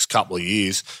least the next couple of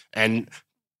years. And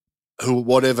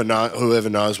whoever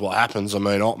knows what happens. I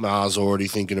mean, Otmar's already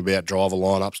thinking about driver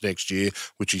lineups next year,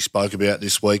 which he spoke about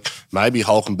this week. Maybe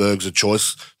Hülkenberg's a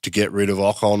choice to get rid of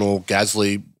Ocon or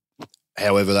Gasly,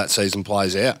 however that season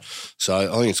plays out.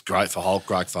 So I think it's great for Hulk,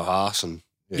 great for Haas, and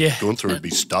Gunther would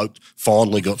be stoked.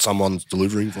 Finally got someone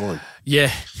delivering for him.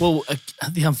 Yeah. Well,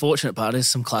 the unfortunate part is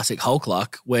some classic Hulk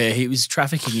luck where he was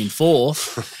trafficking in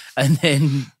fourth and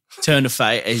then turned to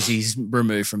fate as he's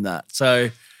removed from that.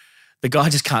 So the guy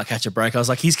just can't catch a break. I was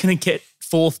like, he's going to get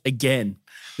fourth again.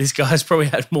 This guy's probably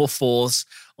had more fourths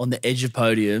on the edge of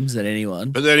podiums than anyone.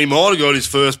 But then he might have got his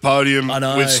first podium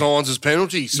with Sainz's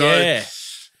penalty. So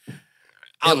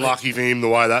unlucky for him the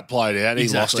way that played out. He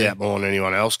lost out more than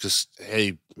anyone else because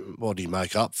what did he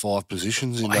make up? 5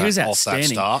 positions in he was off that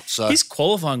start. So his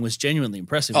qualifying was genuinely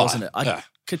impressive, wasn't it?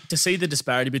 To see the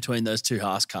disparity between those two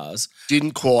Haas cars.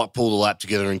 Didn't quite pull the lap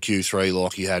together in Q3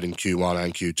 like he had in Q1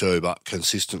 and Q2, but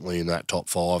consistently in that top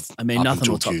 5. I mean,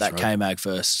 nothing will top that K-Mag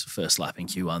first lap in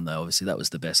Q1, though. Obviously, that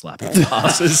was the best lap of the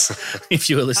Haas's, if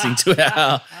you were listening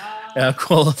to our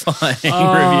qualifying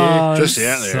review. Just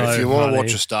out there. So if you want to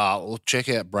watch a start, well, check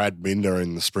out Brad Binder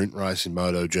in the sprint race in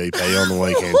MotoGP on the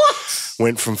weekend.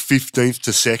 Went from 15th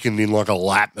to 2nd in like a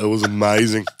lap. It was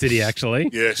amazing. Did he actually?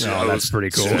 Yes. Oh, that's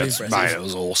pretty cool. Mate, it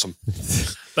was awesome.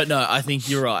 But no, I think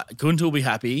you're right. Gunther will be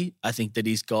happy. I think that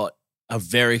he's got a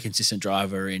very consistent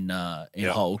driver in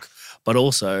Hulk, but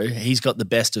also he's got the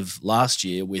best of last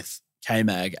year with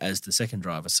K-Mag as the second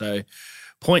driver. So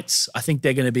points, I think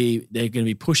they're going to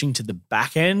be pushing to the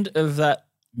back end of that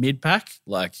mid pack,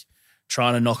 like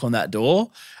trying to knock on that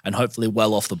door, and hopefully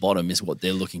well off the bottom is what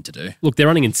they're looking to do. Look, they're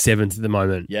running in 7th at the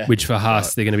moment, Yeah. which for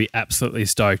Haas, they're going to be absolutely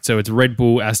stoked. So it's Red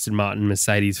Bull, Aston Martin,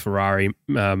 Mercedes, Ferrari,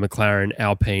 McLaren,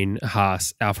 Alpine,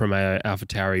 Haas, Alfa Romeo,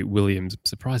 AlphaTauri, Williams. I'm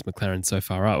surprised McLaren's so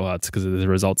far up. Well, it's because of the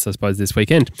results, I suppose, this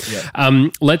weekend. Yeah.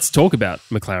 Let's talk about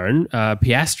McLaren.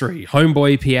 Piastri,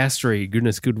 homeboy Piastri.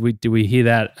 Goodness, do we hear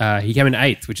that? He came in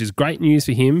 8th, which is great news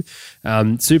for him.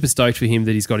 Super stoked for him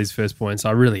that he's got his first points.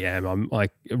 I really am. I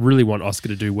really want Oscar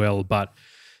to do well, but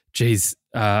geez,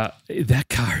 that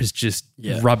car is just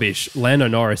rubbish. Lando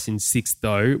Norris in 6th,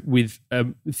 though, with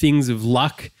things of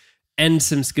luck and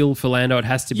some skill for Lando. It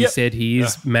has to be said, he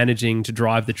is managing to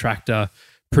drive the tractor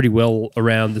pretty well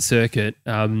around the circuit.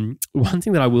 One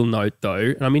thing that I will note, though,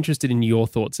 and I'm interested in your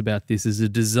thoughts about this as a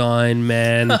design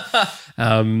man,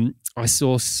 I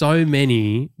saw so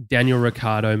many Daniel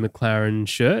Ricciardo McLaren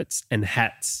shirts and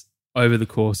hats over the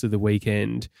course of the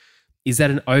weekend. Is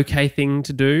that an okay thing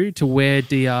to do, to wear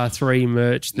DR3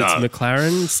 merch that's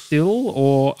McLaren still?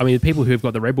 Or, I mean, the people who have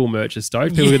got the Red Bull merch are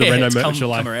stoked. People with the Renault merch are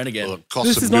like, come around again. Well,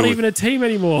 this is not even a team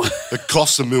anymore. It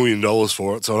costs $1 million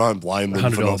for it, so I don't blame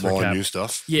them for $100 not for a buying cap. new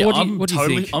stuff. Yeah, What do you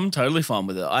think? I'm totally fine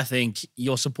with it. I think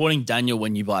you're supporting Daniel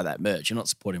when you buy that merch. You're not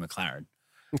supporting McLaren.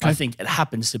 Okay. I think it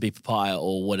happens to be papaya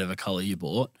or whatever color you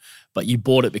bought, but you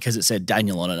bought it because it said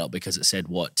Daniel on it, not because it said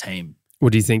what team.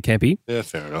 What do you think, Campy? Yeah,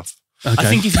 fair enough. Okay. I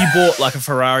think if you bought like a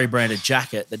Ferrari branded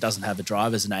jacket that doesn't have a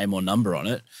driver's name or number on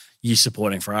it, you're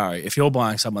supporting Ferrari. If you're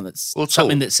buying someone that's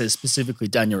something that says specifically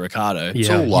Daniel Ricciardo, It's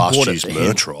all last year's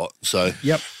merch, right? So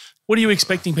What are you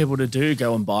expecting people to do?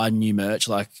 Go and buy new merch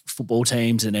like football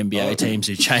teams and NBA teams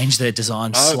who change their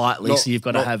design slightly, so you've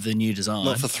got to have the new design.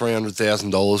 Not for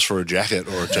 $300,000 for a jacket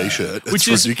or a t-shirt. It's which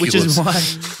is ridiculous.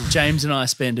 why James and I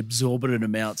spend exorbitant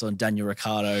amounts on Daniel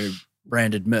Ricciardo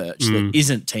branded merch that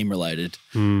isn't team related.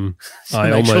 So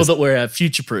make sure that we're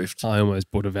future proofed. I almost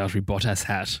bought a Valtteri Bottas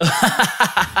hat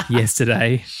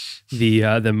yesterday.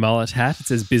 The mullet hat. It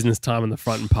says business time on the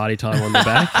front and party time on the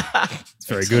back. It's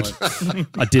very good.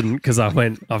 I didn't because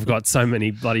I've got so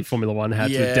many bloody Formula One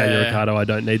hats with Daniel Ricciardo. I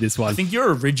don't need this one. I think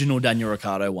your original Daniel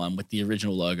Ricciardo one with the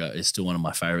original logo is still one of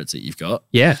my favorites that you've got.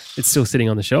 Yeah, it's still sitting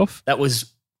on the shelf. That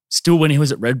was still when he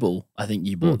was at Red Bull. I think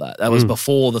you bought that. That was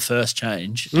before the first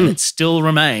change, and it still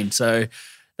remained. So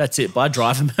that's it. Buy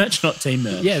driver merch, not team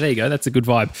merch. Yeah, there you go. That's a good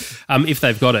vibe if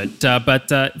they've got it. But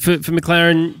for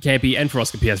McLaren, Campy, and for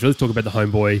Oscar Piastri, let's talk about the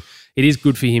homeboy. It is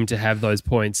good for him to have those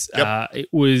points. It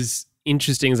was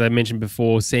interesting, as I mentioned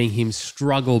before, seeing him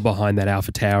struggle behind that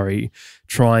AlphaTauri,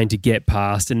 trying to get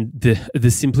past, and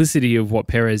the simplicity of what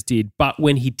Perez did. But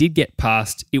when he did get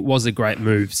past, it was a great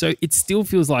move. So it still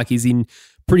feels like he's in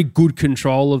pretty good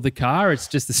control of the car. It's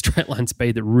just the straight line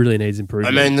speed that really needs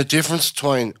improvement. I mean, the difference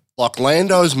between like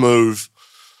Lando's move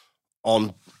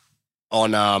on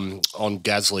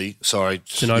Gasly,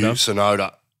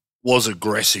 Tsunoda was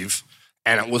aggressive,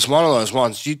 and it was one of those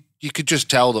ones you could just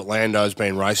tell that Lando's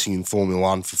been racing in Formula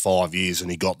One for 5 years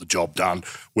and he got the job done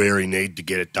where he needed to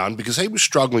get it done, because he was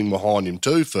struggling behind him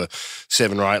too for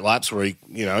 7 or 8 laps where he,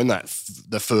 in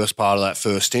the first part of that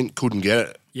first stint couldn't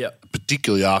get it,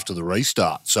 particularly after the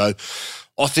restart. So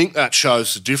I think that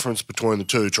shows the difference between the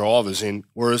two drivers.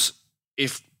 Whereas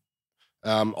if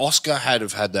Oscar had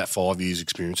that 5 years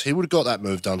experience, he would have got that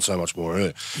move done so much more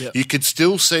early. Yep. You could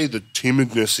still see the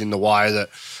timidness in the way that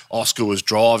Oscar was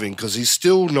driving, because he's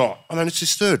still not. I mean, it's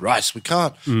his third race. We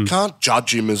can't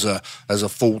judge him as a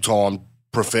full-time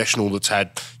professional that's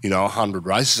had 100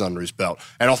 races under his belt.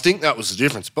 And I think that was the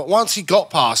difference. But once he got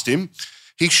past him,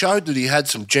 he showed that he had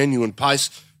some genuine pace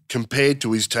compared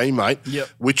to his teammate,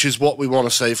 which is what we want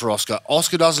to see for Oscar.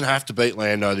 Oscar doesn't have to beat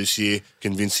Lando this year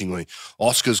convincingly.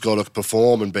 Oscar's got to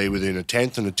perform and be within a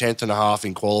tenth and a half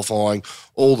in qualifying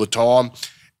all the time.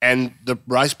 And the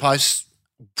race pace,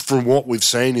 from what we've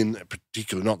seen in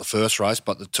particular, not the first race,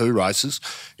 but the 2 races,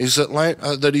 is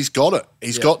that he's got it.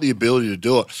 He's got the ability to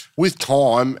do it with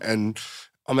time. And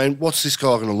I mean, what's this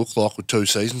guy going to look like with 2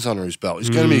 seasons under his belt? He's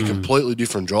going to be a completely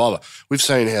different driver. We've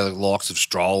seen how the likes of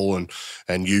Stroll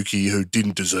and Yuki, who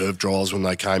didn't deserve drives when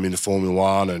they came into Formula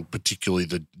One, and particularly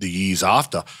the years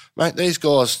after. Mate, these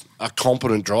guys are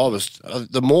competent drivers.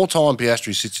 The more time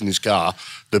Piastri sits in his car,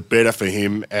 the better for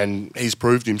him, and he's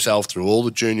proved himself through all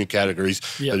the junior categories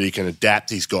that he can adapt.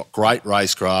 He's got great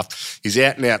racecraft. His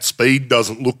out-and-out speed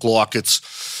doesn't look like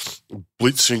it's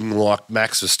blitzing like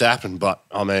Max Verstappen, but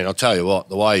I mean, I'll tell you what,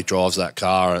 the way he drives that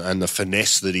car and the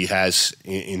finesse that he has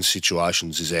in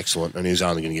situations is excellent, and he's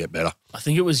only going to get better. I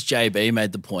think it was JB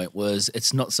made the point was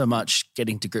it's not so much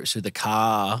getting to grips with the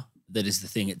car that is the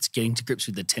thing. It's getting to grips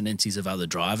with the tendencies of other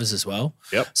drivers as well.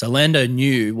 Yep. So Lando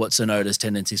knew what Tsunoda's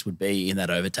tendencies would be in that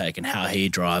overtake and how he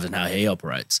drives and how he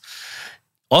operates.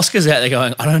 Oscar's out there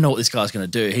going, I don't know what this guy's going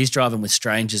to do. He's driving with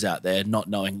strangers out there, not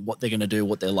knowing what they're going to do,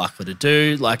 what they're likely to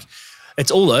do. Like,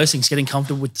 it's all those things, getting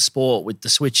comfortable with the sport, with the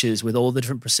switches, with all the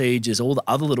different procedures, all the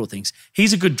other little things.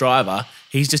 He's a good driver.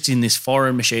 He's just in this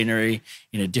foreign machinery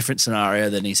in a different scenario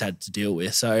than he's had to deal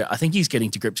with. So I think he's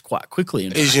getting to grips quite quickly.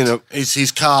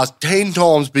 His car's 10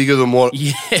 times bigger than what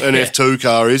an F2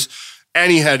 car is,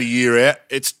 and he had a year out.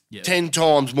 It's 10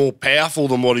 times more powerful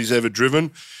than what he's ever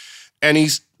driven, and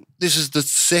this is the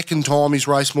second time he's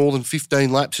raced more than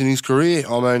 15 laps in his career.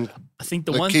 I mean, I think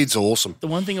the kid's awesome. The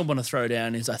one thing I want to throw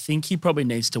down is I think he probably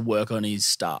needs to work on his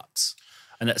starts.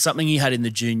 And that's something he had in the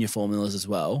junior formulas as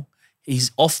well.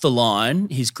 He's off the line.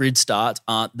 His grid starts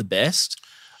aren't the best.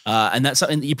 And that's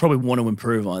something that you probably want to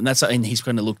improve on. And that's something he's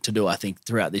going to look to do, I think,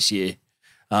 throughout this year.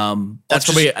 That's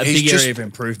probably a big area of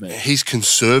improvement. He's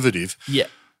conservative. Yeah.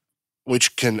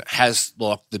 Which has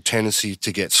like the tendency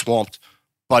to get swamped.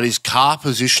 But his car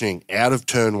positioning out of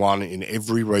turn one in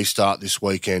every restart this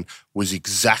weekend was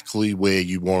exactly where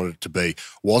you wanted it to be.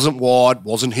 Wasn't wide,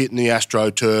 wasn't hitting the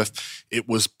AstroTurf. It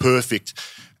was perfect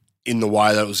in the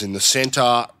way that it was in the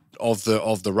centre of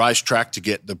the racetrack to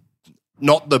get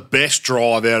not the best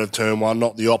drive out of turn one,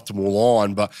 not the optimal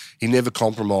line, but he never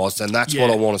compromised. And that's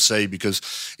what I want to see, because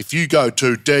if you go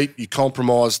too deep, you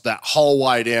compromise that whole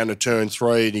way down to turn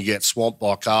three and you get swamped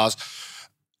by cars.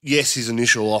 Yes, his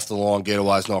initial off-the-line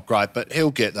getaway is not great, but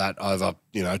he'll get that over,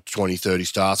 20, 30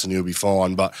 starts and he'll be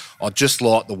fine. But I just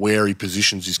like the where he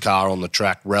positions his car on the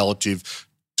track relative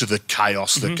to the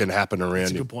chaos that can happen around That's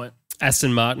a him. good point.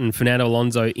 Aston Martin, Fernando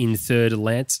Alonso in third,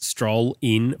 Lance Stroll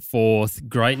in fourth.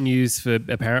 Great news for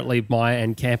apparently my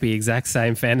and Campy exact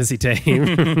same fantasy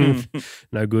team.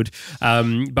 No good.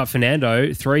 But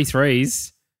Fernando, 3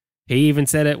 threes. He even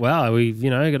said it, well, we've,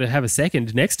 got to have a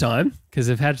second next time because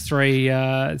they've had three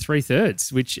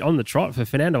thirds, which on the trot for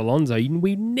Fernando Alonso,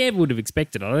 we never would have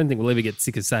expected. I don't think we'll ever get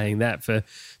sick of saying that for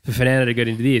Fernando to get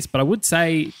into this. But I would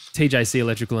say TJC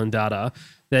Electrical and Data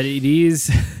that it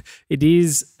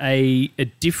is a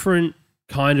different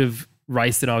kind of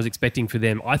race than I was expecting for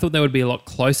them. I thought they would be a lot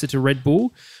closer to Red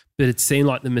Bull, but it seemed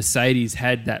like the Mercedes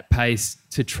had that pace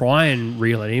to try and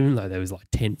reel it, even though there was like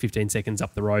 10, 15 seconds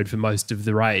up the road for most of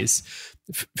the race.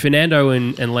 Fernando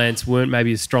and Lance weren't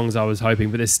maybe as strong as I was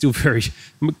hoping, but they're still very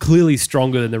clearly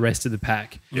stronger than the rest of the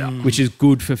pack, which is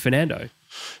good for Fernando.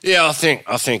 Yeah, I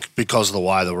think because of the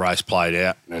way the race played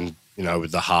out and,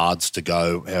 with the hards to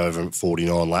go however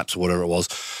 49 laps or whatever it was,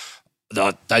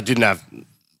 they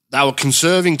were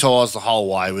conserving tyres the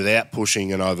whole way without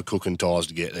pushing and overcooking tyres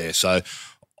to get there. So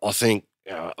I think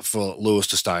for Lewis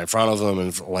to stay in front of them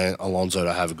and for Alonso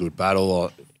to have a good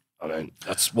battle, I mean,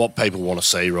 that's what people want to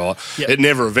see, right? Yep. It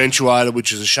never eventuated,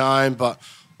 which is a shame, but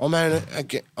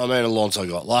Alonso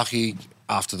got lucky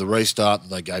after the restart that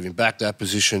they gave him back that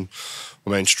position. I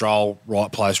mean, Stroll,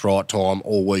 right place, right time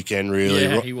all weekend, really.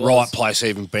 Yeah, he was. Right place,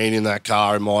 even been in that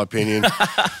car, in my opinion.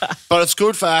 But it's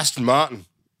good for Aston Martin.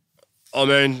 I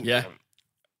mean,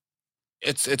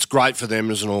 it's great for them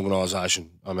as an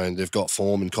organisation. I mean, they've got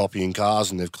form in copying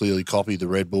cars and they've clearly copied the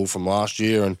Red Bull from last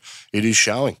year, and it is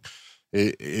showing.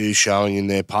 It is showing in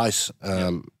their pace.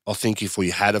 I think if we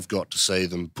had have got to see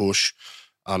them push,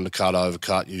 undercut,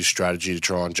 overcut, use strategy to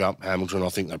try and jump Hamilton, I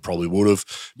think they probably would have,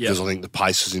 because I think the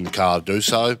pace is in the car to do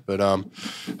so. But,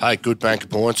 hey, good bank of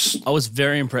points. I was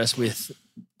very impressed with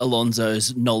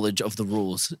Alonso's knowledge of the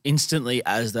rules. Instantly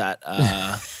as that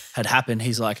had happened,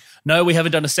 he's like, no, we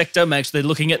haven't done a sector. Make sure they're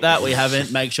looking at that. We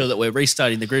haven't. Make sure that we're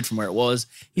restarting the grid from where it was.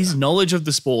 His knowledge of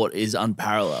the sport is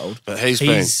unparalleled. But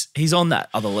he's on that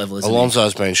other level, isn't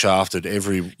Alonso's been shafted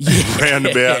every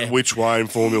roundabout which way in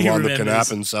Formula One that can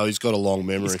happen, so he's got a long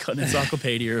memory. He's got an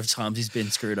encyclopedia of times he's been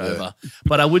screwed over.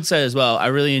 But I would say as well, I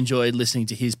really enjoyed listening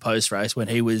to his post-race when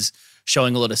he was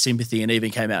showing a lot of sympathy and even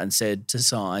came out and said to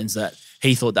Sainz that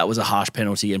he thought that was a harsh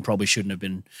penalty and probably shouldn't have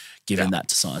been given that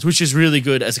to Sainz, which is really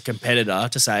good as a competitor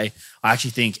to say, I actually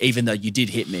think even though you did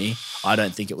hit me, I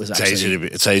don't think it was actually...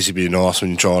 It's easy to be nice when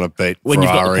you're trying to beat when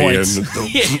Ferrari you've got the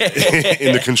points.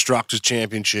 in the Constructors'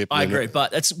 Championship. I agree,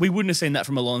 but we wouldn't have seen that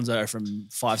from Alonso from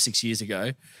 5-6 years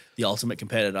ago, the ultimate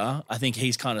competitor. I think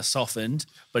he's kind of softened,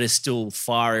 but is still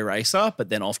fiery racer, but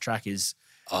then off track is...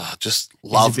 I just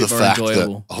love the fact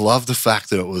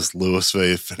that it was Lewis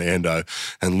v Fernando,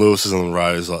 and Lewis is on the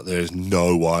road. Is like, there's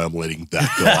no way I'm letting that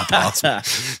guy pass me.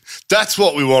 That's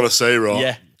what we want to see, right?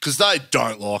 Yeah. Because they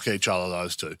don't like each other,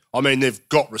 those two. I mean, they've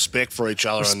got respect for each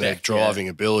other and their driving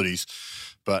abilities,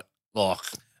 but like...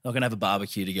 Not going to have a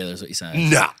barbecue together is what you're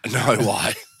saying. Nah, no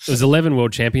way. It was 11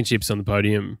 World Championships on the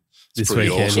podium this pretty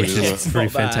weekend. awesome, isn't it? It's pretty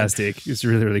Not bad. fantastic. It's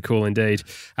really, really cool indeed.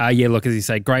 Look, as you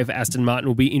say, great for Aston Martin. It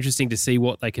will be interesting to see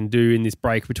what they can do in this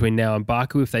break between now and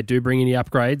Baku if they do bring any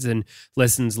upgrades and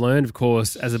lessons learned. Of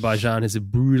course, Azerbaijan is a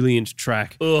brilliant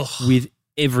track with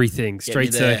everything.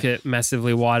 Street circuit,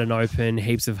 massively wide and open,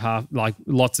 heaps of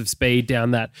lots of speed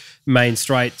down that main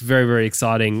straight. It's very, very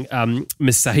exciting.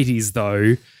 Mercedes,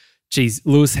 though, geez,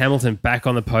 Lewis Hamilton back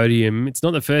on the podium. It's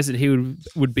not the first that he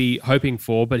would be hoping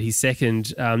for, but he's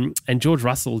second. And George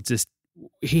Russell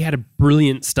he had a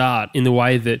brilliant start in the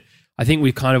way that I think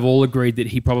we kind of all agreed that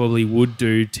he probably would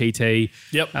do TT.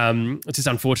 Yep. It's just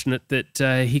unfortunate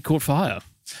that he caught fire.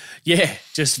 Yeah,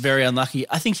 just very unlucky.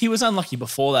 I think he was unlucky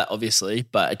before that, obviously,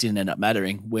 but it didn't end up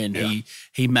mattering when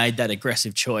he made that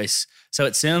aggressive choice. So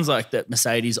it sounds like that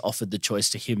Mercedes offered the choice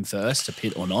to him first to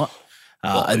pit or not.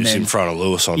 And and he's then in front of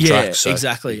Lewis on track. So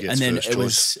exactly. he And gets then first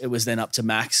choice. it was then up to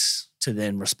Max to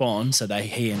then respond. So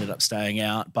he ended up staying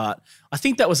out. But I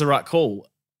think that was the right call.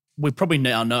 We probably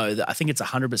now know that I think it's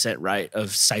 100% rate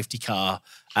of safety car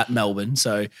at Melbourne.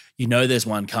 So you know there's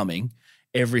one coming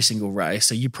every single race.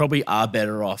 So you probably are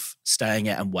better off staying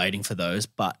out and waiting for those.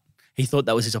 But he thought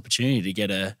that was his opportunity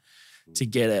to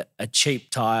get a cheap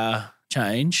tyre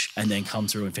change and then come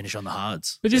through and finish on the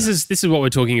hards. But this is what we're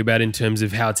talking about in terms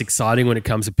of how it's exciting when it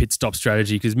comes to pit stop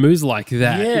strategy, because moves like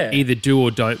that either do or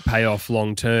don't pay off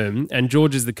long term. And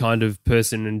George is the kind of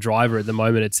person and driver at the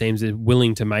moment, it seems, is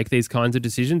willing to make these kinds of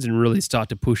decisions and really start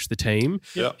to push the team.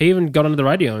 Yep. He even got onto the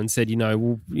radio and said,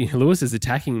 Lewis is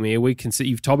attacking me.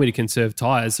 You've told me to conserve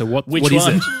tyres. So what Which is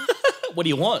one? it? What do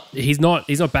you want? He's not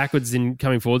backwards in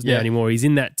coming forwards now anymore. He's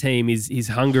in that team. His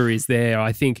hunger is there.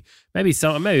 I think maybe this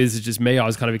is just me. I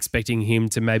was kind of expecting him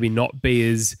to maybe not be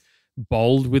as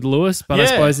bold with Lewis, but I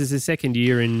suppose it's his second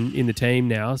year in the team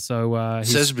now. So It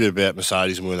says a bit about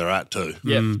Mercedes and where they're at too.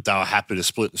 Yep. They were happy to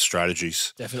split the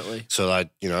strategies. Definitely. So they,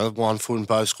 1 foot in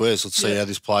both squares. Let's see how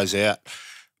this plays out.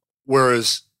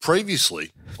 Whereas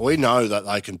previously, we know that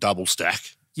they can double stack.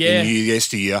 Yeah. In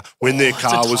yesteryear, when their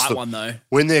car was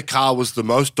when their car was the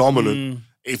most dominant,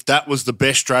 if that was the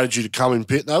best strategy to come in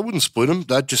pit, they wouldn't split them.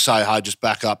 They'd just say, "Hey, just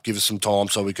back up, give us some time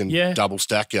so we can double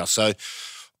stack you." So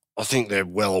I think they're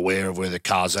well aware of where the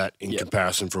car's at in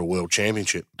comparison for a world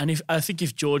championship. And I think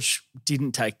if George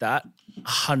didn't take that,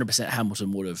 100%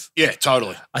 Hamilton would have. Yeah,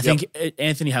 totally. I think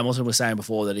Anthony Hamilton was saying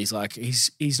before that he's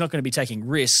not going to be taking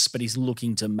risks, but he's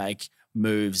looking to make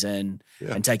moves and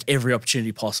take every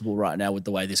opportunity possible right now with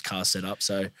the way this car's set up.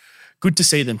 So good to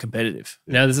see them competitive.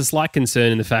 Now, there's a slight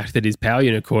concern in the fact that his power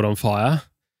unit caught on fire.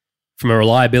 From a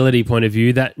reliability point of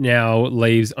view, that now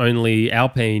leaves only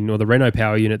Alpine or the Renault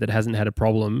power unit that hasn't had a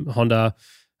problem. Honda,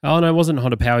 it wasn't a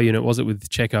Honda power unit, was it, with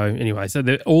Checo? Anyway, so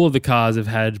all of the cars have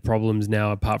had problems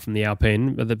now apart from the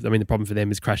Alpine. The problem for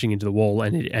them is crashing into the wall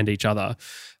and each other.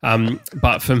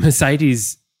 But for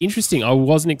Mercedes, interesting. I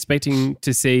wasn't expecting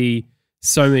to see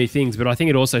so many things, but I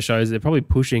think it also shows they're probably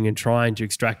pushing and trying to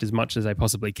extract as much as they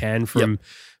possibly can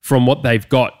from what they've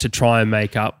got to try and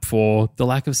make up for the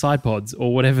lack of side pods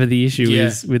or whatever the issue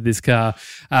is with this car.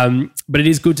 But it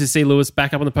is good to see Lewis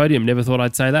back up on the podium. Never thought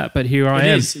I'd say that, but here I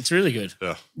am. It's really good.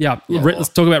 Yeah. Let's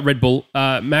talk about Red Bull.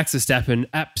 Max Verstappen,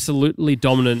 absolutely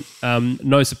dominant.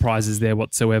 No surprises there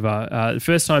whatsoever. The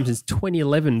first time since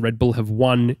 2011 Red Bull have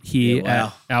won here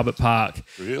at Albert Park.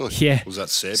 Really? Yeah. Was that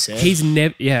said? He's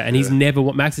never, he's never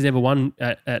won. Max has never won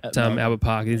at Albert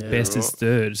Park. His best is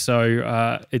third.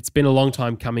 So it's been a long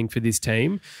time coming for this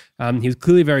team. He was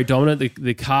clearly very dominant.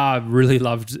 The car really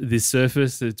loved this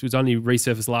surface. It was only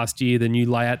resurfaced last year. The new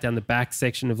layout down the back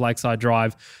section of Lakeside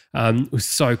Drive was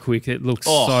so quick. It looked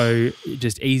so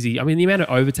just easy. I mean, the amount of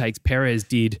overtakes Perez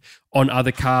did on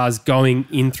other cars going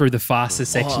in through the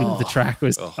fastest section of the track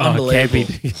was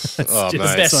unbelievable. It's The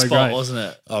best so spot, great. wasn't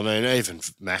it? I mean, even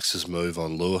Max's move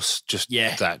on Lewis,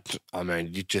 that, I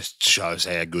mean, it just shows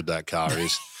how good that car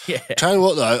is. Tell you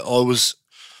what, though,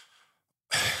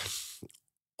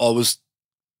 I was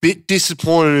a bit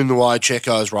disappointed in the way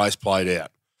Checo's race played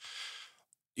out.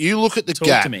 You look at the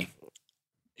gap. To me.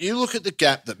 You look at the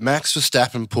gap that Max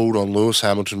Verstappen pulled on Lewis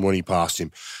Hamilton when he passed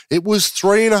him. It was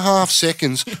 3.5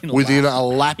 seconds within a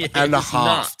lap and a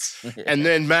half. And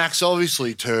then Max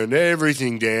obviously turned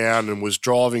everything down and was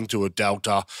driving to a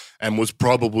delta and was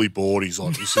probably bored. He's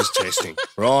like, this is testing,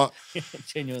 right?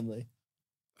 Genuinely.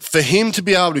 For him to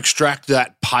be able to extract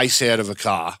that pace out of a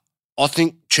car, I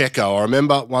think Checo, I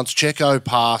remember once Checo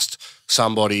passed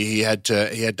somebody, he had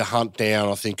to hunt down,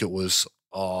 I think it was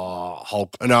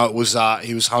Hulk. No, it was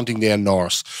he was hunting down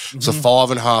Norris. It's a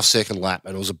 5.5 second lap,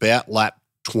 and it was about lap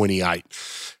 28.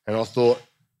 And I thought,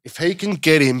 if he can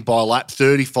get him by lap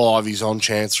 35, he's on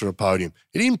chance for a podium.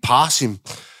 He didn't pass him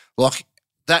Like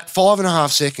that 5.5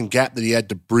 second gap that he had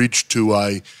to bridge to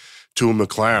a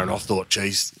McLaren, I thought,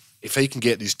 geez, if he can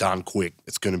get this done quick,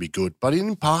 it's going to be good. But he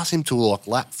didn't pass him till like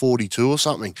lap 42 or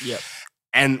something. Yep.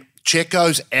 And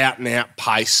Checo's out-and-out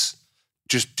pace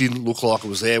just didn't look like it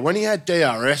was there. When he had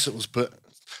DRS,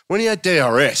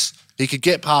 he could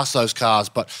get past those cars.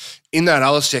 But in that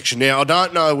other section now, I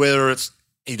don't know whether it's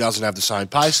he doesn't have the same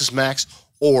pace as Max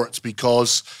or it's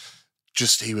because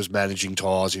just he was managing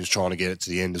tyres. He was trying to get it to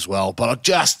the end as well. But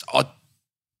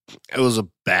it was a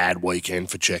bad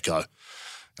weekend for Checo.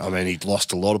 I mean, he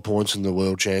lost a lot of points in the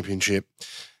World Championship.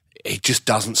 He just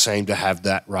doesn't seem to have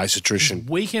that race attrition. His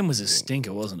weekend was a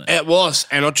stinker, wasn't it? It was,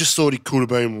 and I just thought he could have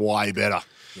been way better.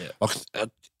 Yeah.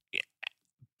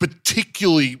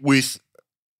 Particularly with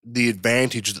the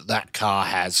advantage that car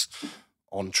has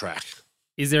on track.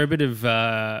 Is there a bit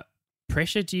of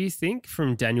pressure, do you think,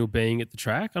 from Daniel being at the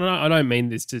track? I don't mean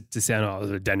this to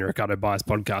sound a Daniel Ricciardo biased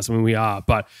podcast. I mean, we are.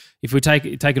 But if we take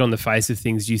it on the face of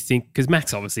things, do you think, because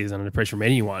Max obviously isn't under pressure from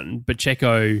anyone, but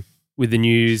Checo with the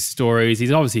news stories,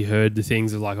 he's obviously heard the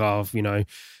things of like,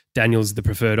 Daniel's the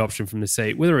preferred option from the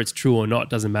seat. Whether it's true or not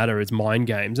doesn't matter. It's mind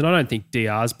games. And I don't think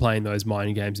DR's playing those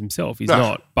mind games himself. He's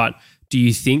not. But do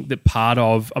you think that part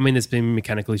of, there's been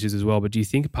mechanical issues as well, but do you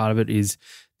think part of it is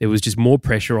there was just more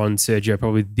pressure on Sergio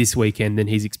probably this weekend than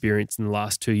he's experienced in the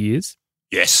last 2 years?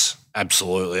 Yes,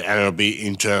 absolutely. And it'll be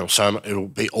internal. So it'll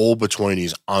be all between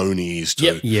his own ears too.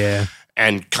 Yep. Yeah.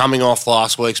 And coming off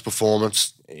last week's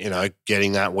performance,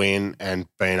 getting that win and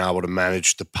being able to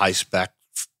manage the pace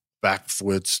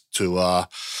backwards to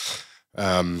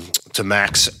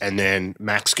Max, and then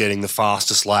Max getting the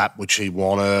fastest lap, which he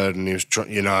wanted, and he was,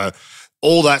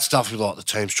 all that stuff. He was like, the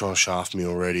team's trying to shaft me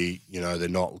already. They're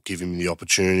not giving me the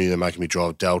opportunity. They're making me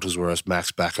drive deltas, whereas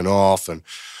Max backing off, and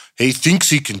he thinks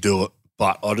he can do it.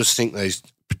 But I just think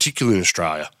particularly in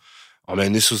Australia,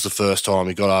 this was the first time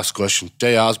he got asked a question.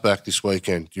 DR's back this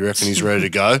weekend. Do you reckon he's ready to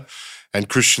go? And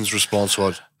Christian's response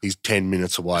was, he's 10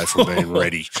 minutes away from being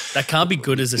ready. That can't be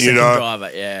good as a second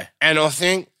driver, yeah. And I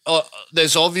think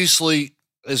there's obviously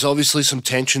some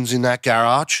tensions in that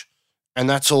garage, and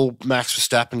that's all Max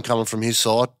Verstappen coming from his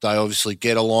side. They obviously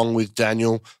get along with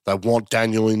Daniel. They want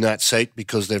Daniel in that seat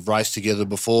because they've raced together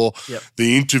before. Yep.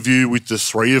 The interview with the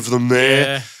three of them there.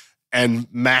 Yeah. And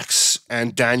Max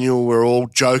and Daniel were all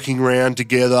joking around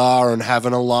together and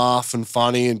having a laugh and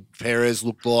funny, and Perez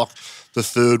looked like the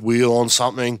third wheel on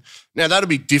something. Now, that'll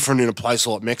be different in a place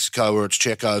like Mexico where it's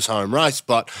Checo's home race,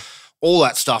 but all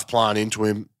that stuff playing into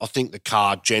him, I think the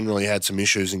car generally had some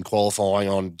issues in qualifying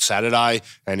on Saturday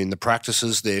and in the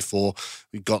practices, therefore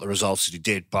he got the results that he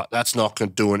did, but that's not going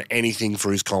to do anything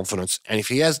for his confidence. And if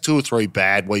he has 2 or 3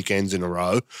 bad weekends in a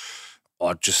row,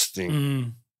 I just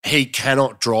think he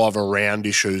cannot drive around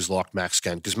issues like Max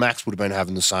can, because Max would have been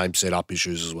having the same setup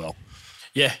issues as well.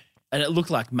 Yeah, and it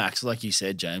looked like Max, like you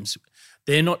said, James,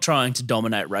 they're not trying to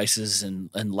dominate races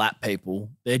and lap people.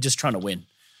 They're just trying to win.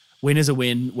 Win is a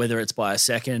win, whether it's by a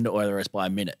second or whether it's by a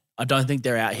minute. I don't think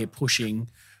they're out here pushing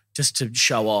just to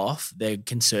show off. They're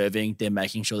conserving. They're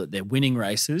making sure that they're winning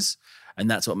races, and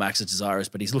that's what Max's desire is.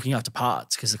 But he's looking after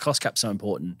parts because the cost cap's so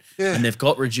important. Yeah. And they've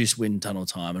got reduced wind tunnel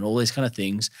time and all these kind of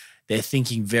things. They're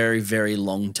thinking very, very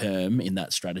long term in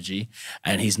that strategy,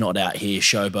 and he's not out here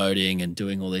showboating and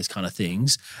doing all these kind of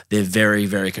things. They're very,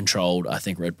 very controlled, I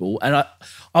think, Red Bull. And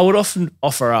I would often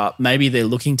offer up maybe they're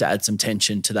looking to add some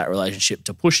tension to that relationship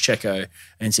to push Checo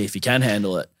and see if he can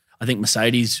handle it. I think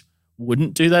Mercedes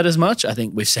wouldn't do that as much. I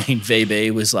think we've seen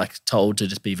VB was told to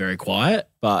just be very quiet,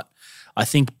 but I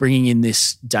think bringing in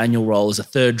this Daniel role as a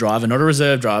third driver, not a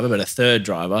reserve driver, but a third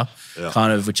driver,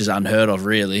 which is unheard of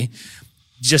really,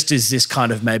 just as this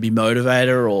kind of maybe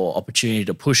motivator or opportunity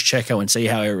to push Checo and see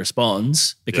how he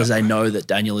responds, because they know that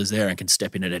Daniel is there and can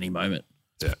step in at any moment.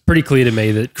 Yeah. Pretty clear to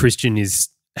me that Christian is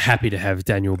happy to have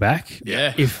Daniel back.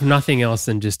 Yeah. If nothing else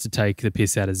than just to take the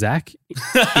piss out of Zach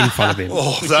in front of him.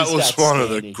 Oh, that was one of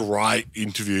the great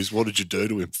interviews. What did you do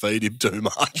to him? Feed him too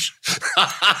much?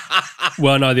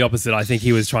 Well, no, the opposite. I think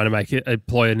he was trying to make it a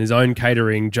ploy in his own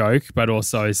catering joke, but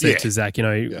also said to Zach,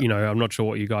 I'm not sure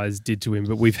what you guys did to him,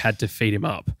 but we've had to feed him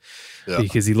up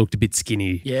because he looked a bit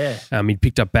skinny. Yeah. He'd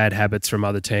picked up bad habits from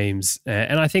other teams.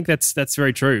 And I think that's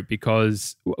very true,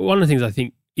 because one of the things I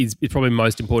think is probably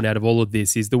most important out of all of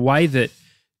this is the way that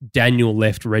Daniel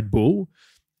left Red Bull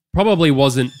probably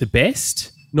wasn't the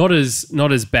best. Not as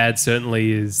bad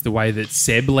certainly as the way that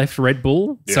Seb left Red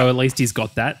Bull. Yeah. So at least he's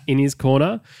got that in his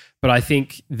corner. But I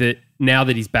think that now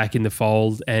that he's back in the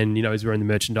fold and, he's wearing the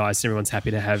merchandise, everyone's happy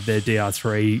to have their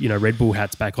DR3, Red Bull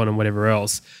hats back on and whatever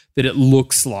else, that it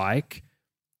looks like,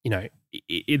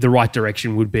 the right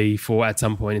direction would be for at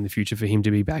some point in the future for him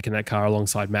to be back in that car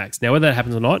alongside Max. Now, whether that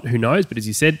happens or not, who knows? But as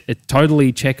you said, it's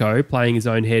totally Checo playing his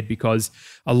own head, because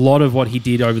a lot of what he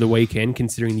did over the weekend,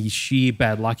 considering the sheer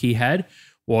bad luck he had,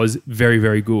 was very,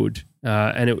 very good.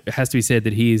 And it has to be said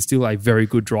that he is still a very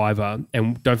good driver.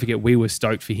 And don't forget, we were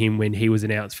stoked for him when he was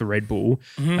announced for Red Bull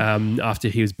after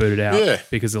he was booted out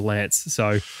because of Lance.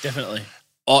 So definitely.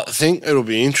 I think it'll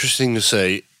be interesting to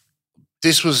see.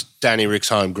 This was Danny Rick's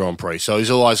home Grand Prix, so he's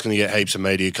always going to get heaps of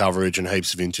media coverage and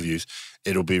heaps of interviews.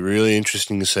 It'll be really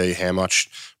interesting to see how much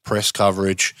press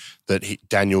coverage that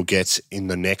Daniel gets in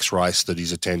the next race that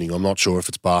he's attending. I'm not sure if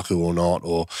it's Baku or not,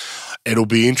 or it'll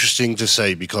be interesting to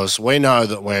see, because we know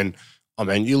that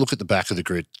you look at the back of the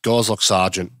grid, guys like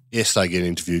Sargent, yes, they get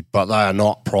interviewed, but they are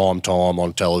not prime time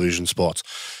on television spots.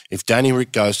 If Danny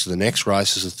Rick goes to the next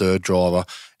race as a third driver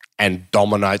and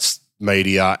dominates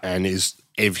media and is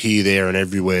here, there and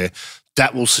everywhere,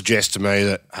 that will suggest to me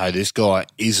that, hey, this guy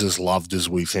is as loved as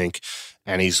we think.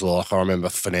 And he's like, I remember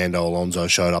Fernando Alonso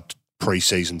showed up to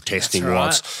pre-season testing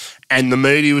once, and the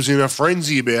media was in a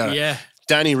frenzy about it. Yeah.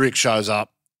 Danny Rick shows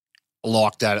up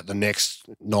like that at the next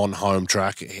non-home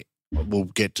track. We'll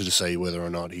get to see whether or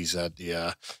not he's at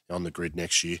on the grid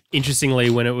next year.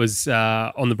 Interestingly, when it was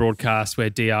on the broadcast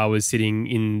where DR was sitting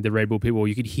in the Red Bull pit wall,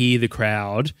 you could hear the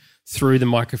crowd through the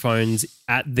microphones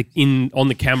on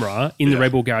the camera in the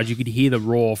Red Bull garage. You could hear the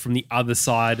roar from the other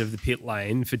side of the pit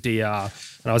lane for DR.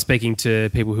 And I was speaking to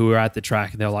people who were at the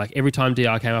track, and they were like, every time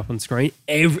DR came up on screen,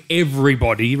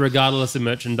 everybody, regardless of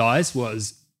merchandise,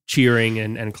 was cheering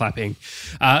and clapping.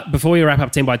 Before we wrap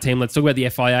up team by team, let's talk about the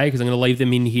FIA, because I'm going to leave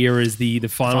them in here as the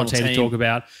final team to talk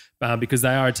about, because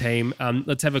they are a team.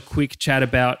 Let's have a quick chat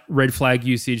about red flag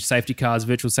usage, safety cars,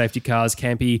 virtual safety cars.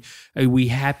 Campy, are we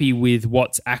happy with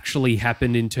what's actually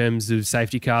happened in terms of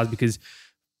safety cars? Because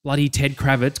bloody Ted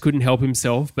Kravitz couldn't help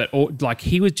himself, but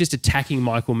he was just attacking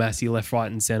Michael Massey left, right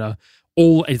and centre.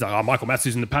 He's like, Michael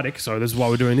Massey's in the paddock, so this is why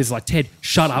we're doing this. Like, Ted,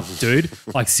 shut up, dude.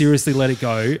 Like, seriously, let it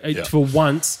go. For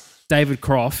once, David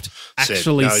Croft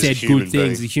actually said good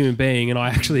things as a human being, and I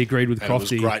actually agreed with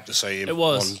Crofty. It was great to see him. It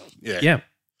was. Yeah.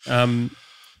 I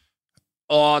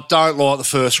don't like the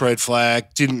first red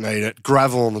flag. Didn't need it.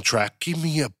 Gravel on the track. Give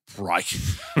me a break.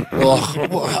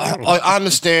 I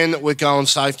understand that we're going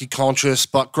safety conscious,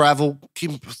 but gravel,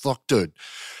 dude,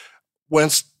 when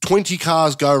 20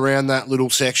 cars go around that little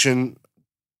section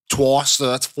twice, so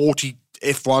that's 40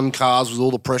 F1 cars with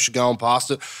all the pressure going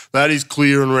past it, that is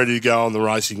clear and ready to go on the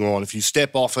racing line. If you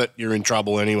step off it, you're in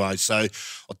trouble anyway. So I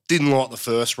didn't like the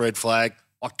first red flag.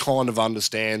 I kind of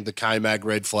understand the K-Mag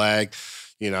red flag.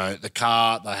 You know, the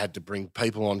car, they had to bring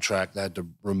people on track. They had to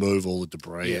remove all the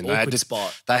debris. And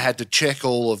they had to check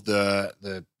all of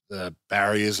the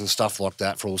barriers and stuff like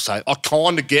that for all safety. I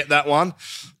kind of get that one,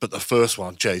 but the first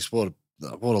one, geez, what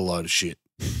a load of shit.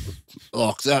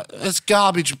 It's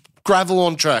garbage. Gravel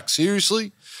on track,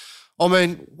 seriously? I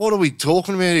mean, what are we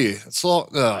talking about here? It's like,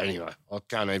 anyway, I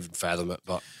can't even fathom it.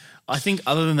 But I think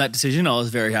other than that decision, I was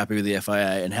very happy with the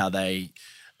FIA and how they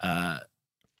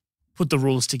put the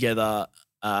rules together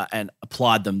and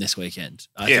applied them this weekend.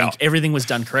 I think everything was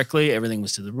done correctly. Everything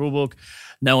was to the rule book.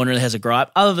 No one really has a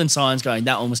gripe, other than Sainz going,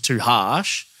 that one was too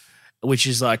harsh, which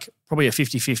is like probably a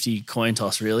 50-50 coin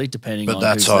toss, really, depending on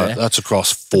who's there. But that's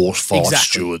across five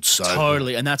stewards. So.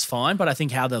 Totally, and that's fine. But I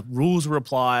think how the rules were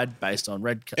applied based on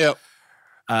red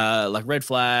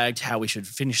flagged, how we should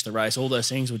finish the race, all those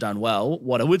things were done well.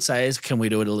 What I would say is, can we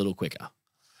do it a little quicker?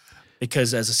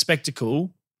 Because as a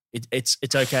spectacle, it's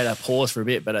okay to pause for a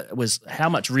bit, but it was how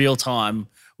much real time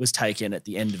was taken at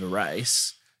the end of a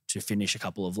race to finish a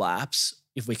couple of laps.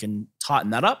 If we can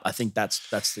tighten that up, I think that's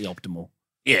the optimal.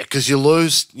 Yeah, because you're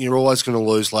always going to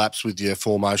lose laps with your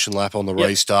formation lap on the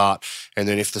restart. And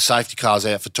then if the safety car's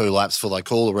out for 2 laps before they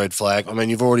call a red flag, I mean,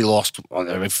 you've already lost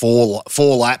 4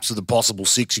 laps of the possible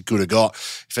 6 you could have got.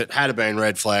 If it had been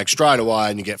red flag straight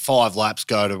away and you get 5 laps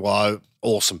go to woe,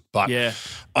 awesome. But,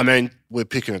 I mean, we're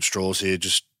picking at straws here.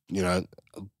 Just,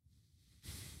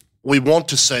 we want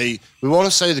to see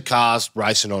the cars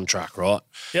racing on track, right?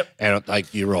 Yep. And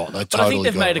you're right. I think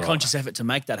they've made a conscious effort to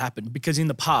make that happen, because in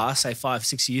the past, say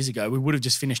 5-6 years ago, we would have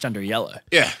just finished under yellow.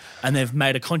 Yeah. And they've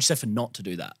made a conscious effort not to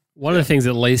do that. One of the things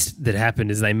at least that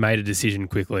happened is they made a decision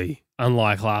quickly,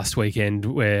 unlike last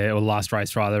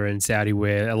race rather in Saudi,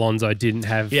 where Alonso didn't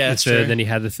have the third, then he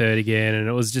had the third again, and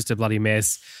it was just a bloody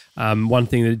mess. One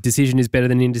thing, the decision is better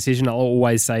than indecision. I'll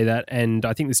always say that. And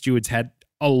I think the stewards had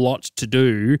a lot to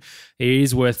do. It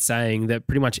is worth saying that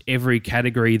pretty much every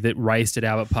category that raced at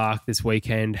Albert Park this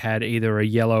weekend had either a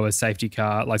double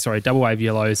wave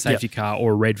yellow safety car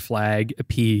or a red flag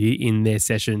appear in their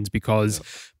sessions, because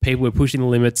people were pushing the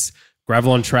limits.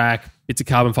 gravel on track, bits of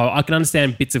carbon fiber. I can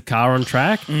understand bits of car on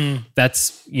track.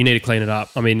 That's, you need to clean it up.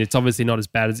 I mean, it's obviously not as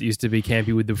bad as it used to be,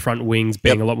 Campy, with the front wings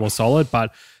being a lot more solid.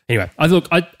 But anyway,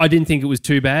 I didn't think it was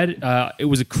too bad. It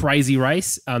was a crazy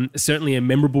race, certainly a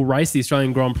memorable race, the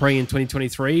Australian Grand Prix in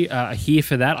 2023. Here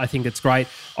for that. I think it's great.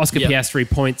 Oscar Piastri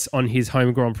points on his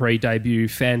home Grand Prix debut.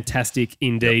 Fantastic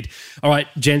indeed. All right,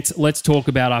 gents, let's talk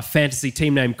about our fantasy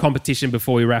team name competition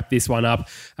before we wrap this one up.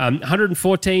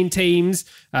 114 teams.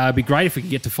 It'd be great if we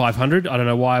could get to 500. I don't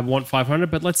know why I want 500,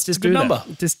 but let's just do that.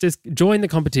 Just join the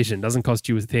competition. Doesn't cost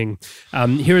you a thing.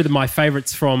 Here are my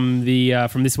favourites from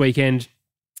this weekend.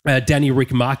 Danny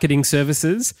Rick Marketing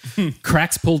Services.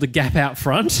 Cracks pulled a gap out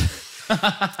front.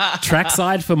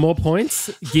 Trackside for more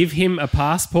points. Give him a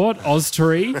passport.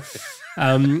 Oztree.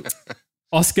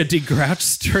 Oscar de Grouch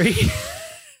Street.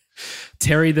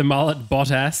 Terry the Mullet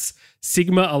Bottas.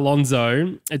 Sigma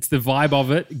Alonso. It's the vibe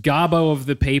of it. Garbo of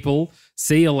the people.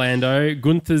 C. Orlando.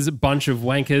 Gunther's bunch of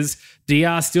wankers.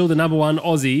 DR still the number one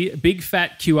Aussie. Big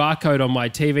fat QR code on my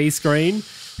TV screen.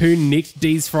 Who nicked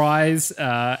D's fries?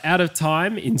 Out of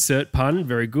time. Insert pun.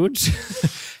 Very good.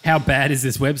 How bad is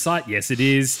this website? Yes, it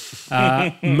is.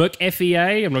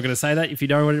 McFEA. I'm not going to say that if you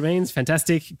don't know what it means.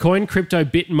 Fantastic. Coin Crypto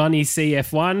Bit Money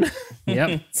CF1.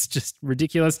 Yep, it's just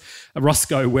ridiculous.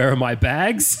 Roscoe, where are my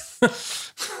bags?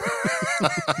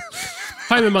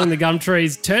 Home among the gum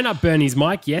trees. Turn up Bernie's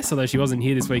mic. Yes, although she wasn't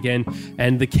here this weekend.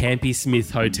 And the Campy Smith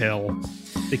Hotel.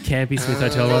 The Campy Smith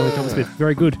Hotel, Riley Thomas Smith.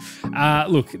 Very good.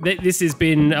 Look, this has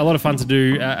been a lot of fun to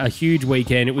do, a huge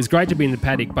weekend. It was great to be in the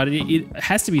paddock, but it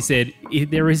has to be said,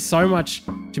 there is so much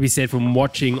to be said from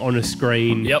watching on a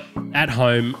screen at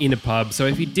home in a pub. So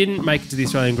if you didn't make it to the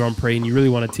Australian Grand Prix and you really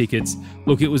wanted tickets,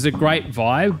 look, it was a great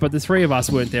vibe, but the three of us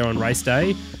weren't there on race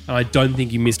day. And I don't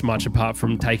think you missed much apart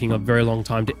from taking a very long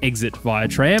time to exit via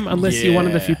tram, unless you're one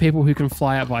of the few people who can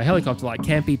fly out by helicopter like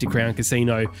Campy to Crown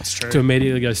Casino to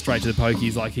immediately go straight to the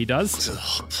pokies like he does.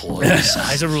 Oh, please.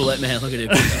 He's a roulette man. Look at him.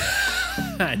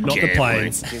 Not the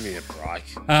planes. Give me a break.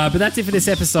 But that's it for this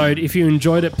episode. If you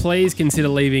enjoyed it, please consider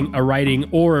leaving a rating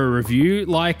or a review.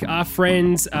 Like our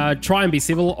friends, Try and Be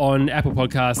Civil on Apple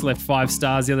Podcasts left 5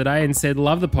 stars the other day and said,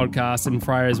 love the podcast, and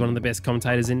Freya is one of the best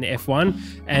commentators in F1.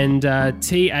 And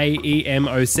TAEM07,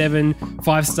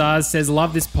 5 stars, says,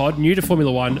 love this pod, new to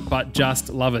Formula One, but just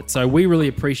love it. So we really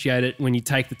appreciate it when you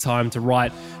take the time to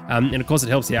write. And of course, it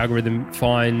helps the algorithm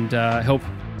help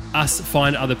us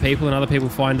find other people and other people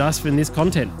find us from this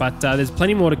content. But there's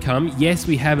plenty more to come. Yes,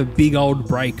 we have a big old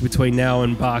break between now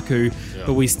and Baku,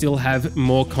 but we still have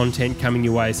more content coming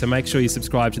your way. So make sure you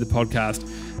subscribe to the podcast.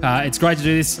 It's great to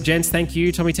do this. Gents, thank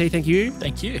you. Tommy T, thank you.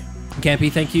 Thank you.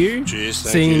 Campy, thank you. Cheers.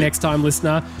 See you next time,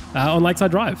 listener, on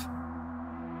Lakeside Drive.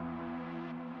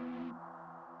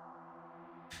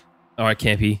 All right,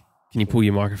 Campy, can you pull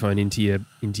your microphone into your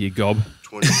gob?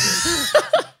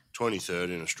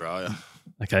 23rd in Australia.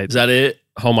 Okay. Is that it?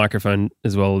 Whole microphone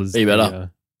as well as... Be better.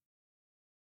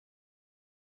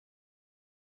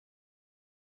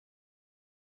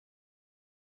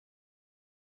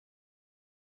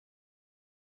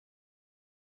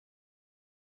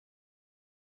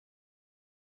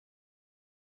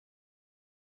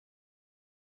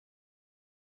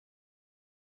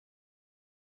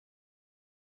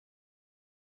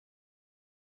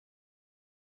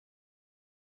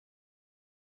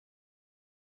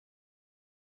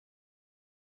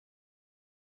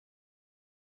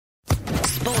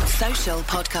 Sports Social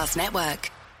Podcast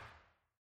Network.